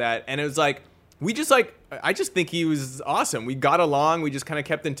years after that. And it was I just think he was awesome. We got along. We just kind of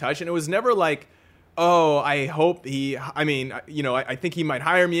kept in touch. And it was never oh, I hope I think he might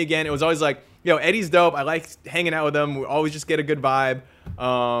hire me again. It was always Eddie's dope. I like hanging out with him. We always just get a good vibe.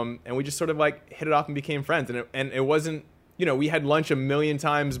 And we just sort of hit it off and became friends. And it wasn't, we had lunch a million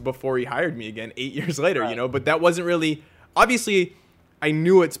times before he hired me again 8 years later, right. But that wasn't really, obviously I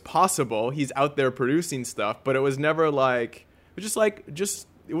knew it's possible. He's out there producing stuff, but it was never it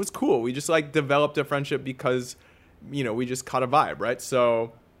was cool. We just developed a friendship because, we just caught a vibe, right?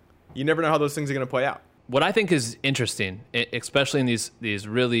 So you never know how those things are going to play out. What I think is interesting, especially in these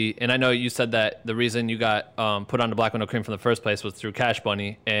really, and I know you said that the reason you got put on the Black with No Cream from the first place was through Cash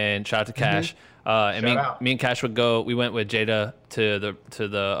Bunny, and shout out to Cash. Mm-hmm. Me and Cash we went with Jada to the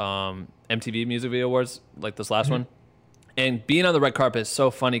MTV Music Video Awards, this last one. And being on the red carpet is so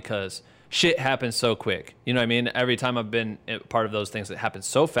funny because shit happens so quick. You know what I mean? Every time I've been part of those things, it happens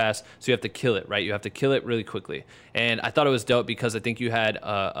so fast. So you have to kill it, right? You have to kill it really quickly. And I thought it was dope because I think you had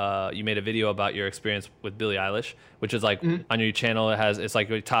you made a video about your experience with Billie Eilish, which is on your channel. It's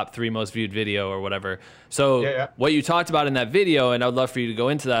your top 3 most viewed video or whatever. So what you talked about in that video, and I would love for you to go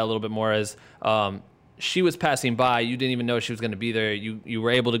into that a little bit more, is she was passing by. You didn't even know she was going to be there. You were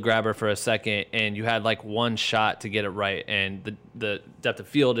able to grab her for a second, and you had one shot to get it right. And the depth of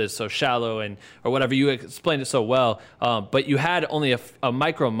field is so shallow, or whatever. You explained it so well, but you had only a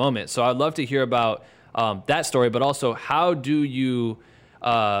micro moment. So I'd love to hear about that story, but also how do you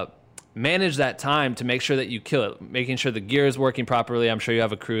manage that time to make sure that you kill it, making sure the gear is working properly. I'm sure you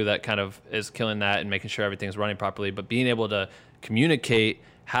have a crew that kind of is killing that and making sure everything's running properly, but being able to communicate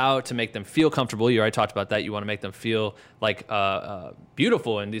how to make them feel comfortable. You already talked about that. You want to make them feel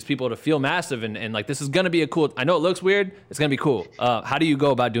beautiful, and these people to feel massive, and this is going to be a cool, I know it looks weird, it's going to be cool. How do you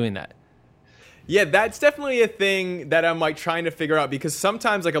go about doing that? Yeah, that's definitely a thing that I'm trying to figure out, because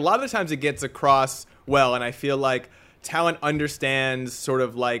sometimes a lot of the times it gets across well, and I feel talent understands sort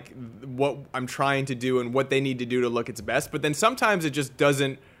of what I'm trying to do and what they need to do to look its best, but then sometimes it just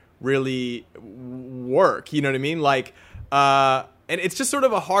doesn't really work. You know what I mean? And it's just sort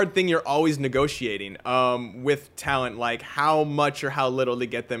of a hard thing you're always negotiating with talent, how much or how little to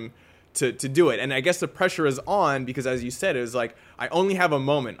get them to do it. And I guess the pressure is on because, as you said, it was I only have a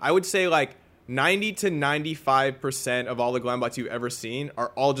moment. I would say 90 to 95% of all the Glambots you've ever seen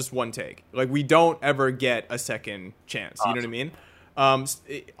are all just one take. We don't ever get a second chance. Awesome. You know what I mean?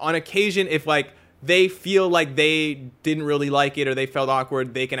 On occasion, if they feel they didn't really like it or they felt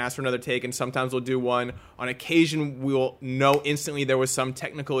awkward, they can ask for another take, and sometimes we'll do one. On occasion, we'll know instantly there was some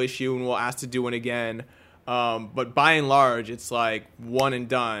technical issue and we'll ask to do one again. But by and large, it's one and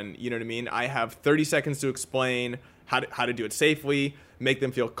done. You know what I mean? I have 30 seconds to explain how to do it safely, make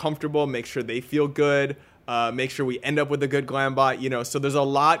them feel comfortable, make sure they feel good, make sure we end up with a good Glambot, so there's a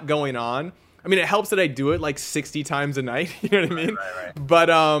lot going on. I mean, it helps that I do it 60 times a night, you know what I mean? Right.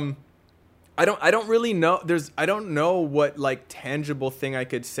 But I don't really know. I don't know what tangible thing I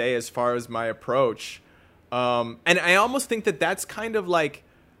could say as far as my approach. And I almost think that's kind of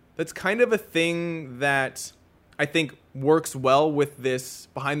a thing that I think works well with this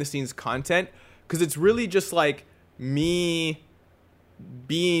behind the scenes content, because it's really just me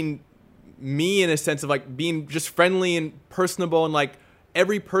being me in a sense of being just friendly and personable, and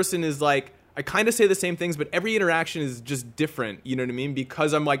every person is I kind of say the same things, but every interaction is just different. You know what I mean?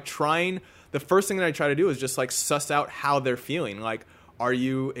 Because I'm trying. The first thing that I try to do is just suss out how they're feeling. Are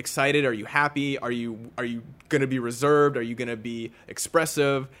you excited? Are you happy? Are you going to be reserved? Are you going to be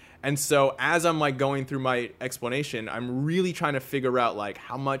expressive? And so as I'm going through my explanation, I'm really trying to figure out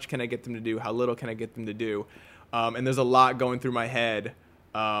how much can I get them to do? How little can I get them to do? and there's a lot going through my head.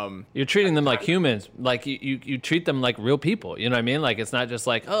 You're treating them like humans, like you treat them like real people. You know what I mean? Like it's not just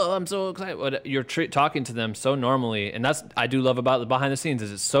like, oh, I'm so excited. But you're talking to them so normally, and that's I do love about the behind the scenes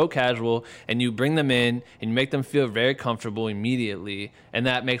is it's so casual, and you bring them in and you make them feel very comfortable immediately, and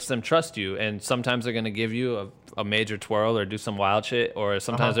that makes them trust you. And sometimes they're gonna give you a major twirl or do some wild shit, or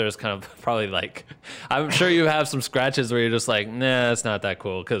sometimes they're just kind of probably like, I'm sure you have some scratches where you're just like, nah, it's not that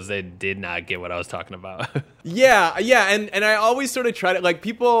cool because they did not get what I was talking about. Yeah, and I always sort of try to, like,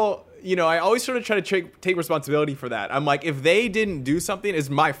 people, you know, I always sort of try to take responsibility for that. I'm like, if they didn't do something, it's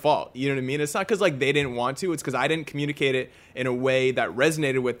my fault. You know what I mean? It's not because, like, they didn't want to. It's because I didn't communicate it in a way that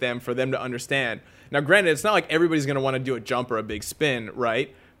resonated with them for them to understand. Now, granted, it's not like everybody's going to want to do a jump or a big spin,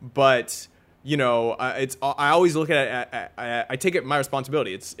 right? But, you know, I always look at it, I take it my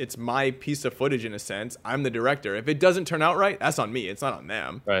responsibility. It's my piece of footage in a sense. I'm the director. If it doesn't turn out right, that's on me. It's not on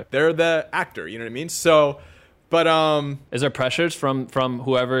them. Right. They're the actor, you know what I mean? So... But is there pressures from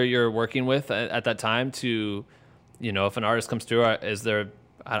whoever you're working with at that time to, you know, if an artist comes through, is there,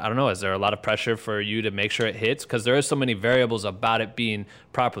 I don't know, is there a lot of pressure for you to make sure it hits? Because there are so many variables about it being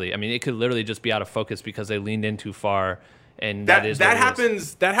properly. I mean, it could literally just be out of focus because they leaned in too far, and that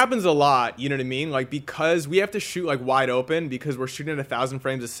happens. That happens a lot. You know what I mean? Like, because we have to shoot like wide open because we're shooting at 1,000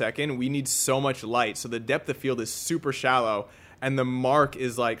 frames a second. We need so much light, so the depth of field is super shallow. And the mark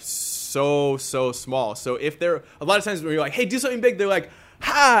is like so small. So if they're a lot of times when you're like, hey, do something big, they're like,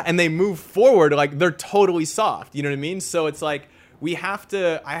 ha, and they move forward, like they're totally soft. You know what I mean? So it's like I have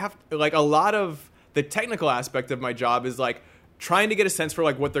to like a lot of the technical aspect of my job is like trying to get a sense for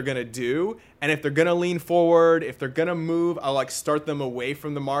like what they're gonna do, and if they're gonna lean forward, if they're gonna move, I'll like start them away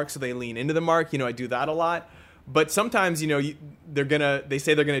from the mark so they lean into the mark. You know, I do that a lot. But sometimes, you know, they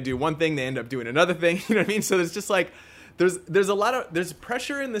say they're gonna do one thing, they end up doing another thing. You know what I mean? So it's just like. There's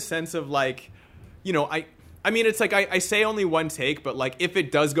pressure in the sense of like, you know, I mean, it's like I say only one take, but like if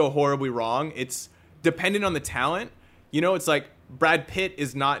it does go horribly wrong, it's dependent on the talent. You know, it's like Brad Pitt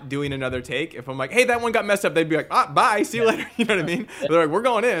is not doing another take. If I'm like, hey, that one got messed up, they'd be like, bye, see you later. You know what I mean? They're like, we're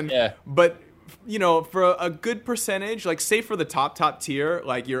going in. Yeah. But, you know, for a good percentage, like say for the top tier,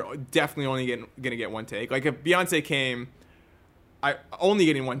 like you're definitely only gonna get one take. Like if Beyonce came, I only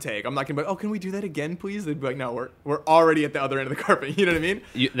getting one take. I'm not gonna be like, oh, can we do that again, please? They'd be like, no, we're already at the other end of the carpet. You know what I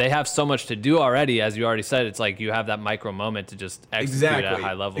mean? They have so much to do already, as you already said. It's like you have that micro moment to just execute at a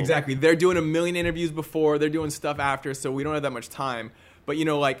high level. Exactly. They're doing a million interviews before. They're doing stuff after, so we don't have that much time. But, you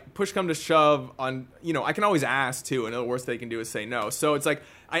know, like push come to shove on, you know, I can always ask too, and the worst they can do is say no. So it's like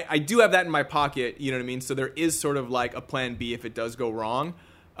I do have that in my pocket. You know what I mean? So there is sort of like a plan B if it does go wrong.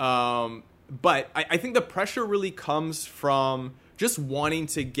 But I think the pressure really comes from just wanting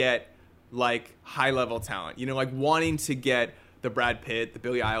to get like high level talent, you know, like wanting to get the Brad Pitt, the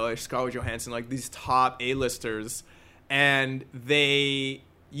Billie Eilish, Scarlett Johansson, like these top A-listers. And they,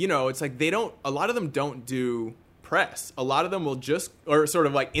 you know, it's like a lot of them don't do press. A lot of them will just, or sort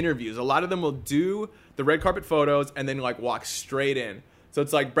of like interviews. A lot of them will do the red carpet photos and then like walk straight in. So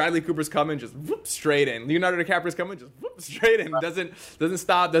it's like Bradley Cooper's coming, just whoop, straight in. Leonardo DiCaprio's coming, just whoop, straight in. Doesn't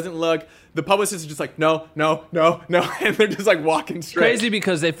stop, doesn't look. The publicist is just like, no. And they're just like walking straight. Crazy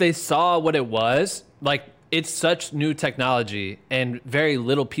because if they saw what it was, like it's such new technology and very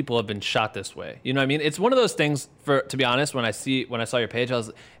little people have been shot this way. You know what I mean? It's one of those things to be honest, when I saw your page, I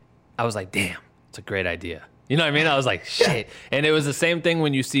was like, damn, it's a great idea. You know what I mean? I was like, shit. And it was the same thing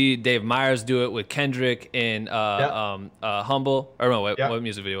when you see Dave Meyers do it with Kendrick in Humble. Or no, what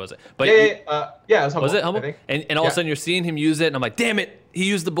music video was it? But it was Humble. Was it Humble? And all of a sudden you're seeing him use it, and I'm like, damn it, he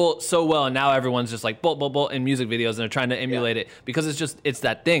used the bolt so well, and now everyone's just like bolt in music videos, and they're trying to emulate it because it's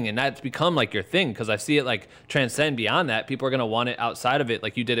that thing, and that's become like your thing. Because I see it like transcend beyond that. People are gonna want it outside of it,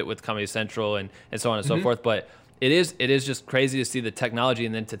 like you did it with Comedy Central and so on and so forth. But it is just crazy to see the technology,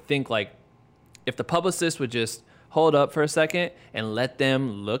 and then to think like, if the publicist would just hold up for a second and let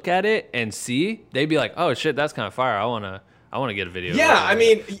them look at it and see, they'd be like, oh shit, that's kind of fire. I want to get a video. Yeah, I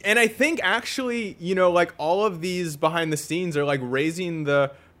mean, and I think actually, you know, like all of these behind the scenes are like raising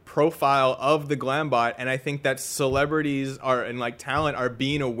the profile of the Glambot, and I think that celebrities and like talent are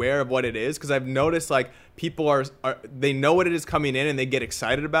being aware of what it is, because I've noticed like people are they know what it is coming in and they get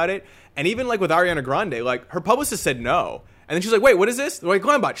excited about it. And even like with Ariana Grande, like her publicist said no. And then she's like, wait, what is this? They're like,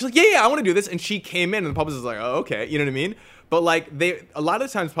 Glambot. She's like, yeah, I want to do this. And she came in and the publicist was like, oh, okay. You know what I mean? But like a lot of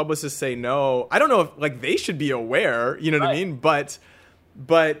times publicists say no. I don't know if like they should be aware, you know what I mean? But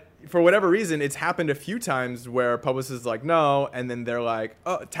for whatever reason, it's happened a few times where publicists like, no, and then they're like,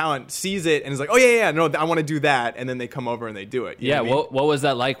 oh, talent sees it and is like, oh yeah, no, I want to do that, and then they come over and they do it. You know what I mean? What was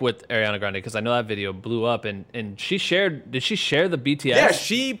that like with Ariana Grande? Because I know that video blew up, and she shared. Did she share the BTS? Yeah,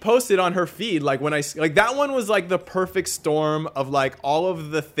 she posted on her feed like that one was like the perfect storm of like all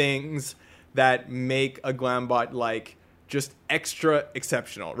of the things that make a glam bot like just extra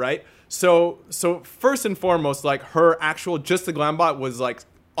exceptional, right? So first and foremost, like her actual just the glam bot was like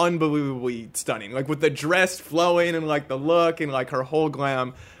unbelievably stunning, like with the dress flowing and like the look and like her whole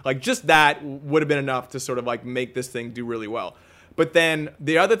glam, like just that would have been enough to sort of like make this thing do really well. But then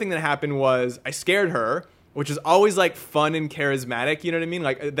the other thing that happened was I scared her, which is always like fun and charismatic, you know what I mean?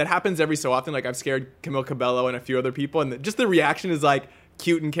 Like that happens every so often. Like I've scared Camille Cabello and a few other people, and just the reaction is like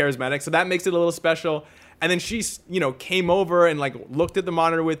cute and charismatic, so that makes it a little special. And then she, came over and like looked at the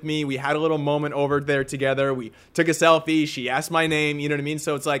monitor with me. We had a little moment over there together. We took a selfie. She asked my name. You know what I mean?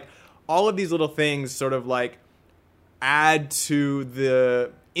 So it's like all of these little things sort of like add to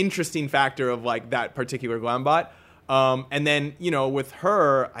the interesting factor of like that particular glam bot. And then, with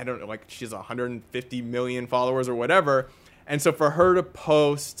her, I don't know, like she's 150 million followers or whatever. And so for her to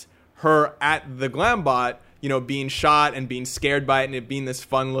post her at the glam bot, being shot and being scared by it and it being this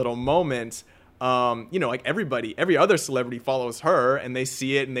fun little moment, like every other celebrity follows her and they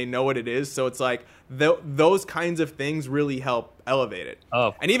see it and they know what it is. So it's like those kinds of things really help elevate it.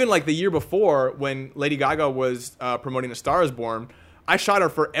 Oh. And even like the year before when Lady Gaga was promoting A Star Is Born, I shot her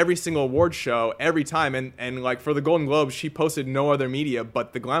for every single award show every time. And like for the Golden Globes, she posted no other media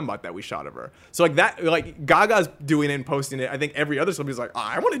but the glam bot that we shot of her. So like that, like Gaga's doing it and posting it. I think every other celebrity's like,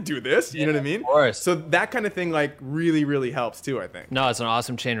 I want to do this. You know what I mean? Of course. So that kind of thing like really, really helps too, I think. No, it's an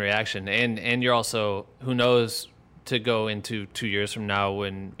awesome chain reaction. And you're also, who knows, to go into 2 years from now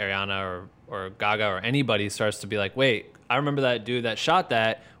when Ariana or Gaga or anybody starts to be like, wait, I remember that dude that shot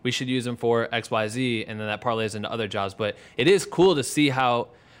that. We should use him for XYZ, and then that parlays into other jobs. But it is cool to see how,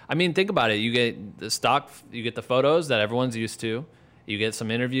 I mean, think about it. You get the stock, you get the photos that everyone's used to. You get some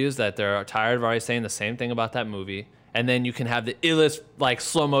interviews that they're tired of already saying the same thing about that movie. And then you can have the illest, like,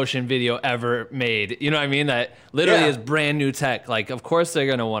 slow motion video ever made. You know what I mean? That literally is brand new tech. Like, of course they're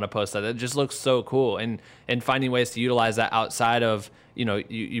going to want to post that. It just looks so cool. And finding ways to utilize that outside of,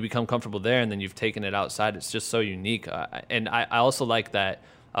 you become comfortable there and then you've taken it outside. It's just so unique. And I also like that,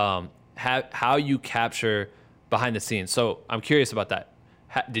 how you capture behind the scenes. So I'm curious about that.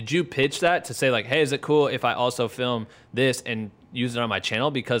 Did you pitch that to say like, hey, is it cool if I also film this and use it on my channel?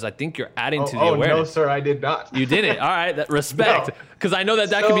 Because I think you're adding to the awareness. No, sir, I did not. You didn't. All right. Respect. Because I know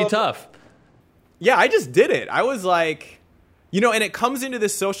that can be tough. Yeah, I just did it. I was like, and it comes into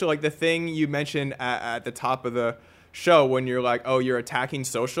this social, like the thing you mentioned at the top of the show when you're like, oh, you're attacking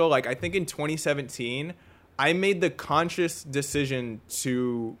social. Like I think in 2017, I made the conscious decision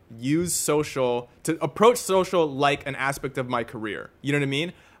to use social, to approach social like an aspect of my career. You know what I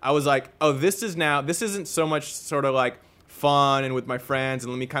mean? I was like, oh, this isn't so much sort of like fun and with my friends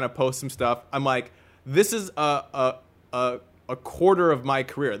and let me kind of post some stuff. I'm like, this is a quarter of my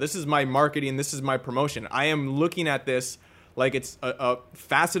career. This is my marketing. This is my promotion. I am looking at this like it's a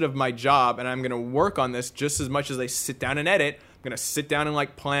facet of my job, and I'm going to work on this just as much as I sit down and edit. I'm going to sit down and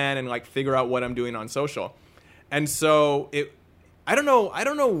like plan and like figure out what I'm doing on social. And so I don't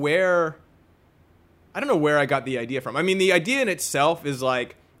know where I got the idea from. I mean, the idea in itself is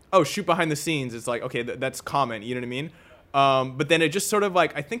like, oh, shoot behind the scenes. It's like, okay, that's common. You know what I mean? But then it just sort of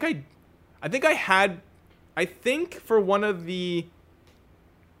like, I think for one of the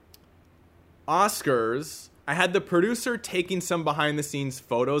Oscars, I had the producer taking some behind the scenes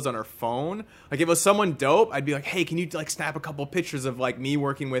photos on her phone. Like if it was someone dope, I'd be like, hey, can you like snap a couple pictures of like me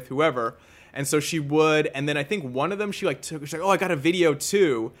working with whoever? And so she would. And then I think one of them she's like, oh, I got a video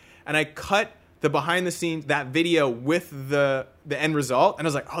too. And I cut the behind the scenes, that video with the end result. And I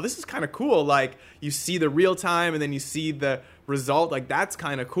was like, oh, this is kind of cool. Like you see the real time and then you see the result. Like that's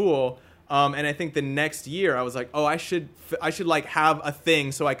kind of cool. And I think the next year I was like, oh, I should like have a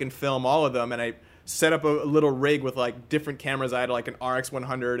thing so I can film all of them. And I set up a little rig with like different cameras. I had like an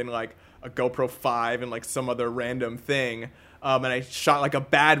RX100 and like a GoPro 5 and like some other random thing. And I shot like a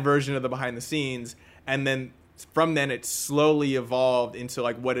bad version of the behind the scenes. And then from then it slowly evolved into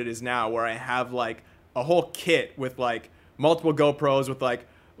like what it is now, where I have like a whole kit with like multiple GoPros with like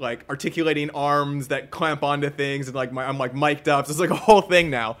articulating arms that clamp onto things, and like I'm like mic'd up. So it's like a whole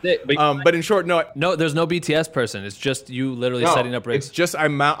thing now. But in short, no, there's no BTS person. It's just you literally setting up rigs. It's just I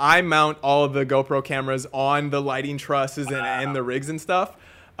mount all of the GoPro cameras on the lighting trusses and the rigs and stuff.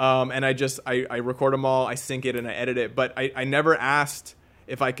 And I record them all, I sync it and I edit it. But I never asked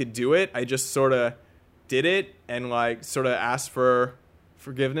if I could do it. I just sort of did it and like sort of asked for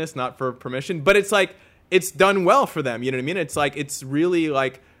forgiveness, not for permission. But it's like it's done well for them. You know what I mean? It's like it's really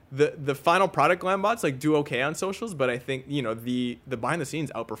like the final product Glambots like do okay on socials, but I think the behind the scenes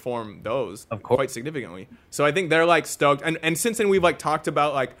outperform those quite significantly. So I think they're like stoked. And since then we've like talked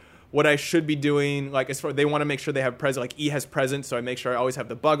about like what I should be doing, like as far they want to make sure they have present, like E has present, so I make sure I always have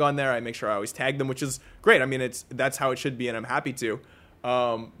the bug on there. I make sure I always tag them, which is great. I mean, that's how it should be, and I'm happy to.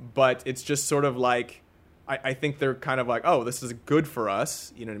 But it's just sort of like I think they're kind of like, oh, this is good for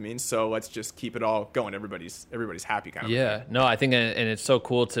us, you know what I mean? So let's just keep it all going. Everybody's happy, kind of. Yeah, no, I think, and it's so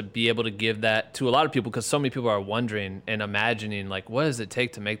cool to be able to give that to a lot of people because so many people are wondering and imagining like, what does it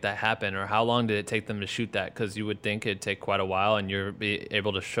take to make that happen, or how long did it take them to shoot that? Because you would think it'd take quite a while, and you're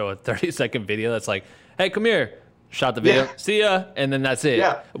able to show a 30-second video that's like, hey, come here. Shot the video, see ya, and then that's it.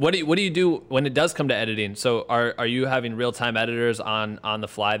 Yeah. What do you do when it does come to editing? So are you having real-time editors on the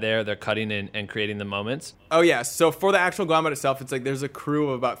fly there? They're cutting and creating the moments? Oh, yeah. So for the actual Glambot itself, it's like there's a crew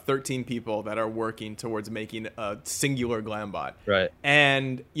of about 13 people that are working towards making a singular Glambot. Right.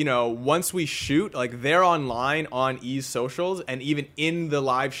 And, once we shoot, like they're online on E's socials and even in the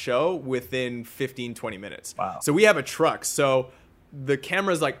live show within 15, 20 minutes. Wow. So we have a truck. So the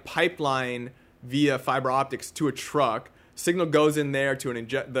camera's like pipeline via fiber optics to a truck. Signal goes in there to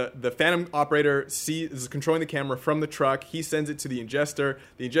the Phantom operator is controlling the camera from the truck. He sends it to the ingester.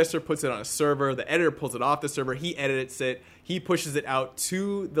 The ingester puts it on a server. The editor pulls it off the server. He edits it. He pushes it out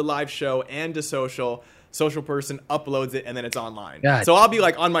to the live show and to social. Social person uploads it, and then it's online. God. So I'll be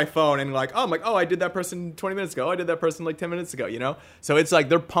like on my phone and like, I did that person 20 minutes ago. I did that person like 10 minutes ago, So it's like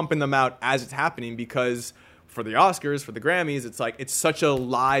they're pumping them out as it's happening because for the Oscars, for the Grammys, it's like it's such a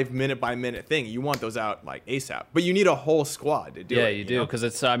live minute-by-minute thing. You want those out like ASAP. But you need a whole squad to do it. Yeah, you do, because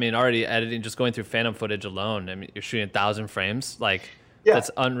it's, already editing, just going through Phantom footage alone. You're shooting 1,000 frames.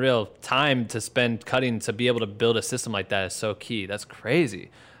 That's unreal time to spend cutting to be able to build a system like that is so key. That's crazy.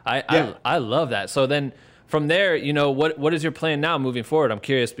 I love that. So then from there, what is your plan now moving forward? I'm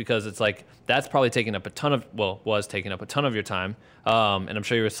curious because it's like that's probably taking up was taking up a ton of your time. And I'm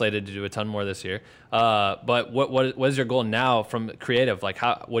sure you were slated to do a ton more this year. But what is your goal now from creative? Like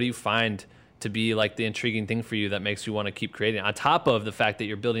what do you find to be like the intriguing thing for you that makes you want to keep creating on top of the fact that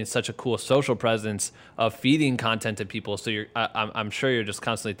you're building such a cool social presence of feeding content to people? So I'm sure you're just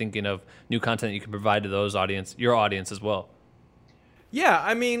constantly thinking of new content you can provide to your audience as well. Yeah,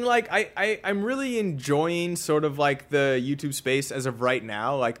 I'm really enjoying sort of like the YouTube space as of right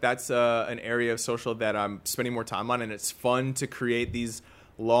now. Like that's an area of social that I'm spending more time on, and it's fun to create these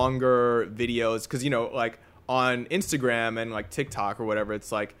longer videos because like on Instagram and like TikTok or whatever, it's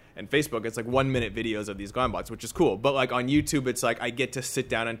like, and Facebook, it's like 1 minute videos of these Glambots, which is cool. But like on YouTube, it's like I get to sit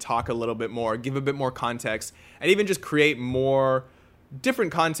down and talk a little bit more, give a bit more context, and even just create more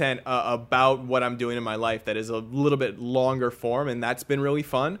different content about what I'm doing in my life that is a little bit longer form, and that's been really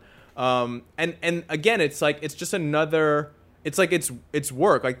fun. And again, it's like it's just another. It's like it's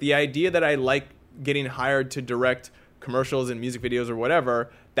work. Like the idea that I like getting hired to direct commercials and music videos or whatever,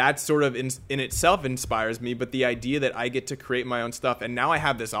 that sort of in itself inspires me. But the idea that I get to create my own stuff, and now I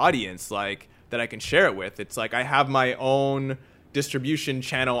have this audience like that I can share it with. It's like I have my own distribution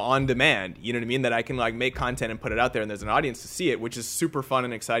channel on demand, you know what I mean, that I can like make content and put it out there, and there's an audience to see it, which is super fun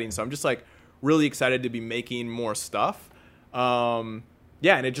and exciting. So I'm just like really excited to be making more stuff. And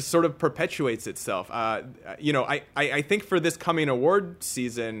it just sort of perpetuates itself. I think for this coming award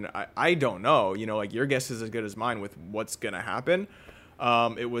season, I don't know, like your guess is as good as mine with what's gonna happen.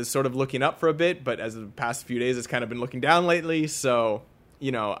 It was sort of looking up for a bit, but as the past few days it's kind of been looking down lately, so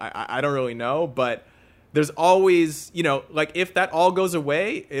I don't really know. But there's always, like if that all goes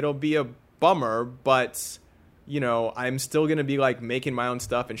away, it'll be a bummer, but I'm still going to be like making my own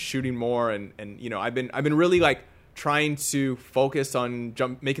stuff and shooting more. And I've been really like trying to focus on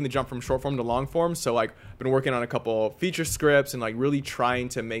making the jump from short form to long form. So like I've been working on a couple feature scripts and like really trying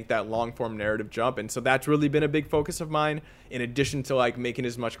to make that long form narrative jump. And so that's really been a big focus of mine, in addition to like making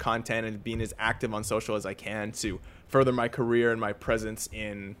as much content and being as active on social as I can to further my career and my presence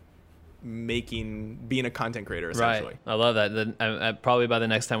in being a content creator, essentially. Right. I love that. Then probably by the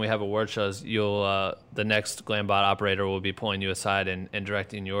next time we have award shows, the next Glambot operator will be pulling you aside and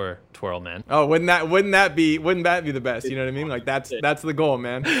directing your twirl, man. Oh, wouldn't that be the best? You know what I mean? Like that's the goal,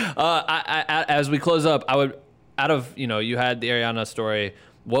 man. As we close up, I would, you had the Ariana story.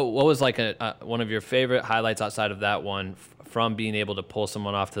 What was like one of your favorite highlights outside of that one from being able to pull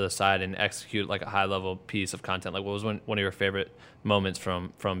someone off to the side and execute like a high level piece of content? Like what was one of your favorite moments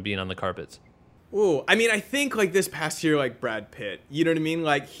from being on the carpets? Ooh, I think like this past year, like Brad Pitt, you know what I mean?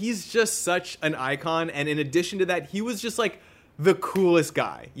 Like he's just such an icon. And in addition to that, he was just like the coolest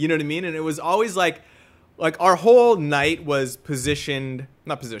guy, you know what I mean? And it was always like like our whole night was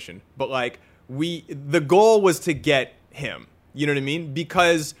not positioned, but like the goal was to get him. You know what I mean?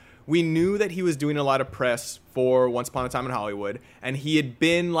 Because we knew that he was doing a lot of press for Once Upon a Time in Hollywood, and he had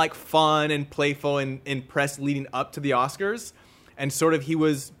been like fun and playful in press leading up to the Oscars, and sort of he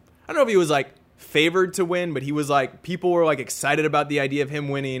was, I don't know if he was like favored to win, but he was like, people were like excited about the idea of him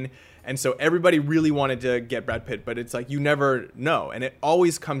winning, and so everybody really wanted to get Brad Pitt, but it's like you never know, and it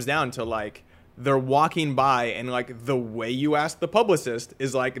always comes down to like they're walking by, and like the way you ask the publicist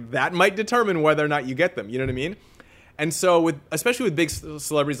is like that might determine whether or not you get them. You know what I mean? And so especially with big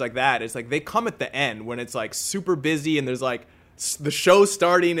celebrities like that, it's like they come at the end when it's like super busy and there's like the show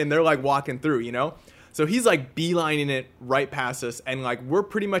starting and they're like walking through, you know? So he's like beelining it right past us, and like we're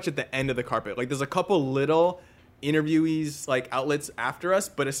pretty much at the end of the carpet. Like there's a couple little interviewees like outlets after us,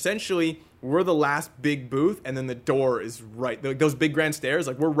 but essentially we're the last big booth, and then the door is right. Like those big grand stairs,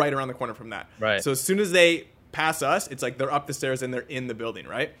 like we're right around the corner from that. Right. So as soon as they pass us, it's like they're up the stairs and they're in the building,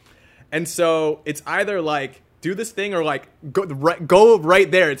 right? And so it's either like do this thing or like go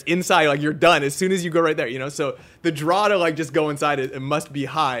right there. It's inside, like you're done as soon as you go right there, you know? So the draw to like just go inside, it must be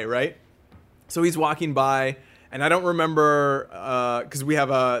high, right? So he's walking by, and I don't remember because we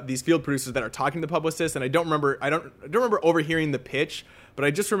have these field producers that are talking to the publicist, and I don't remember overhearing the pitch, but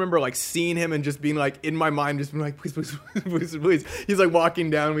I just remember like seeing him and just being like in my mind, just being like, please, please, please, please. He's like walking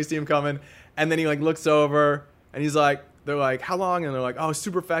down, we see him coming, and then he like looks over, and he's like, they're like, how long? And they're like, oh,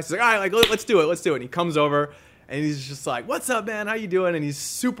 super fast. He's like, all right, like let's do it. And he comes over, and he's just like, what's up, man? How you doing? And he's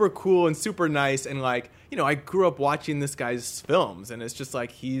super cool and super nice, and like, you know, I grew up watching this guy's films, and it's just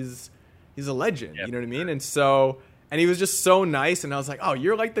like he's a legend. Yep. You know what I mean? And so, and he was just so nice, and I was like, oh,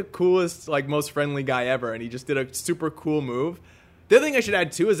 you're like the coolest, like most friendly guy ever. And he just did a super cool move. The other thing I should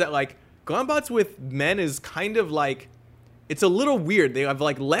add too is that like Glambots with men is kind of like, it's a little weird. They have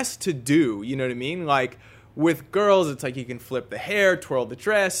like less to do. You know what I mean? Like with girls, it's like you can flip the hair, twirl the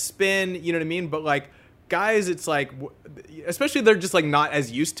dress, spin. You know what I mean? But like guys, it's like, especially they're just like not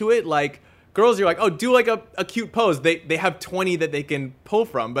as used to it. Like girls, you're like, oh, do like a cute pose. They have 20 that they can pull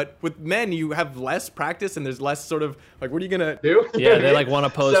from. But with men, you have less practice, and there's less sort of like, what are you gonna do? Yeah, they like want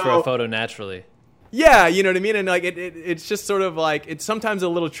to pose for a photo naturally. Yeah, you know what I mean? And like it's just sort of like, it's sometimes a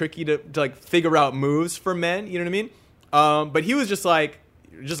little tricky to like figure out moves for men, you know what I mean? But he was just like,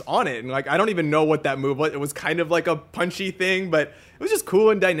 just on it. And like, I don't even know what that move was. It was kind of like a punchy thing, but it was just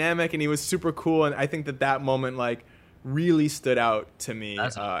cool and dynamic, and he was super cool. And I think that moment like really stood out to me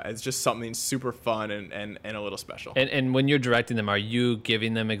as just something super fun and a little special. And when you're directing them, are you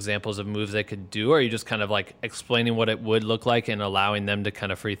giving them examples of moves they could do, or are you just kind of like explaining what it would look like and allowing them to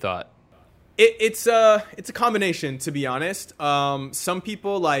kind of free thought? It's a combination, to be honest. Some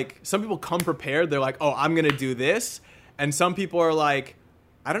people come prepared. They're like, oh, I'm gonna do this, and some people are like,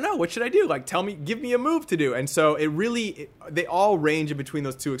 I don't know, what should I do? Like, give me a move to do. And so they all range in between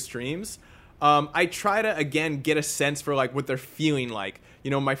those two extremes. I try to again get a sense for like what they're feeling like.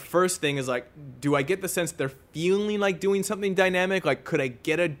 You know, my first thing is like, do I get the sense they're feeling like doing something dynamic? Like, could I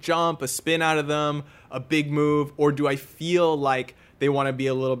get a jump, a spin out of them, a big move, or do I feel like they want to be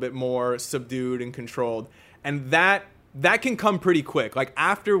a little bit more subdued and controlled? And that can come pretty quick. Like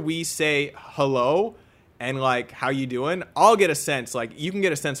after we say hello and like, how you doing? I'll get a sense, like you can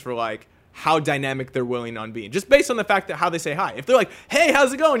get a sense for like how dynamic they're willing on being, just based on the fact that how they say hi. If they're like, hey,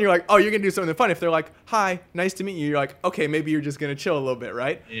 how's it going? You're like, oh, you're gonna do something fun. If they're like, hi, nice to meet you, you're like, okay, maybe you're just gonna chill a little bit,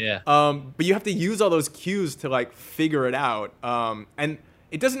 right? Yeah. But you have to use all those cues to like figure it out. And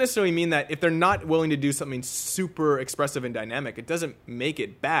it doesn't necessarily mean that if they're not willing to do something super expressive and dynamic, it doesn't make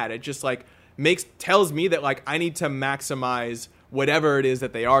it bad. It just like tells me that like I need to maximize whatever it is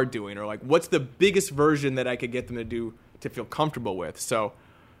that they are doing, or like what's the biggest version that I could get them to do to feel comfortable with. So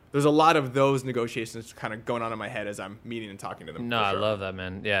there's a lot of those negotiations kind of going on in my head as I'm meeting and talking to them. No, I love that,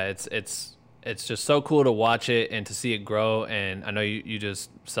 man. Yeah, it's just so cool to watch it and to see it grow. And I know you just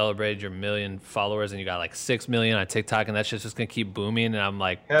celebrated your 1 million followers, and you got like 6 million on TikTok, and that shit's just gonna keep booming. And I'm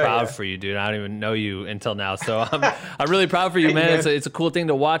like proud for you, dude. I don't even know you until now, so I'm really proud for you, man. It's a cool thing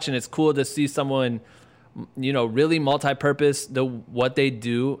to watch, and it's cool to see someone, you know, really multi-purpose what they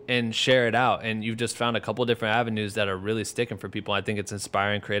do and share it out. And you've just found a couple different avenues that are really sticking for people. I think it's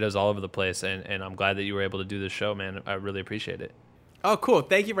inspiring creatives all over the place, and I'm glad that you were able to do this show, man. I really appreciate it. Oh, cool.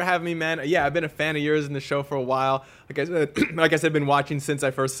 Thank you for having me, man. Yeah, I've been a fan of yours in the show for a while. Like I said, been watching since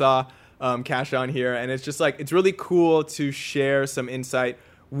I first saw Cash on here, and it's just like, it's really cool to share some insight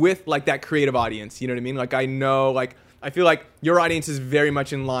with like that creative audience. You know what I mean? Like I know, like I feel like your audience is very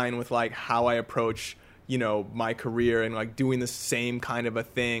much in line with like how I approach, my career and like doing the same kind of a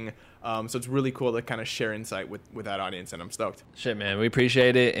thing. So it's really cool to kind of share insight with that audience, and I'm stoked. Shit, man, we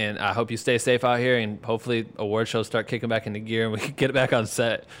appreciate it, and I hope you stay safe out here, and hopefully award shows start kicking back into gear, and we can get it back on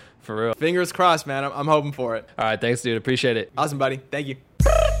set for real. Fingers crossed, man. I'm hoping for it. All right, thanks, dude. Appreciate it. Awesome, buddy. Thank you.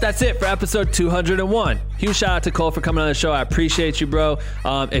 That's it for episode 201. Huge shout out to Cole for coming on the show. I appreciate you, bro.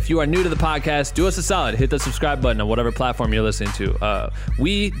 If you are new to the podcast, do us a solid. Hit the subscribe button on whatever platform you're listening to.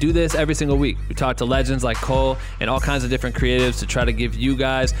 We do this every single week. We talk to legends like Cole and all kinds of different creatives to try to give you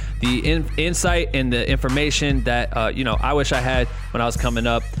guys the insight and the information that, I wish I had when I was coming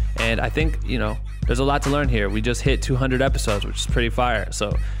up. And I think, there's a lot to learn here. We just hit 200 episodes, which is pretty fire.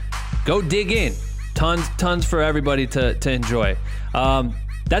 So go dig in. Tons for everybody to enjoy.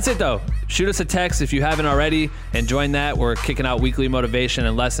 That's it, though. Shoot us a text if you haven't already and join that. We're kicking out weekly motivation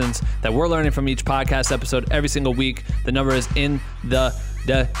and lessons that we're learning from each podcast episode every single week. The number is in the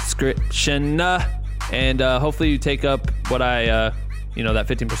description. And hopefully you take up what that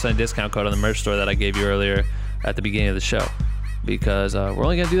 15% discount code on the merch store that I gave you earlier at the beginning of the show, because we're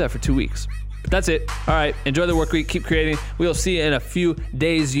only going to do that for 2 weeks. But that's it. All right. Enjoy the work week. Keep creating. We'll see you in a few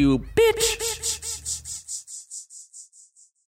days, you bitch.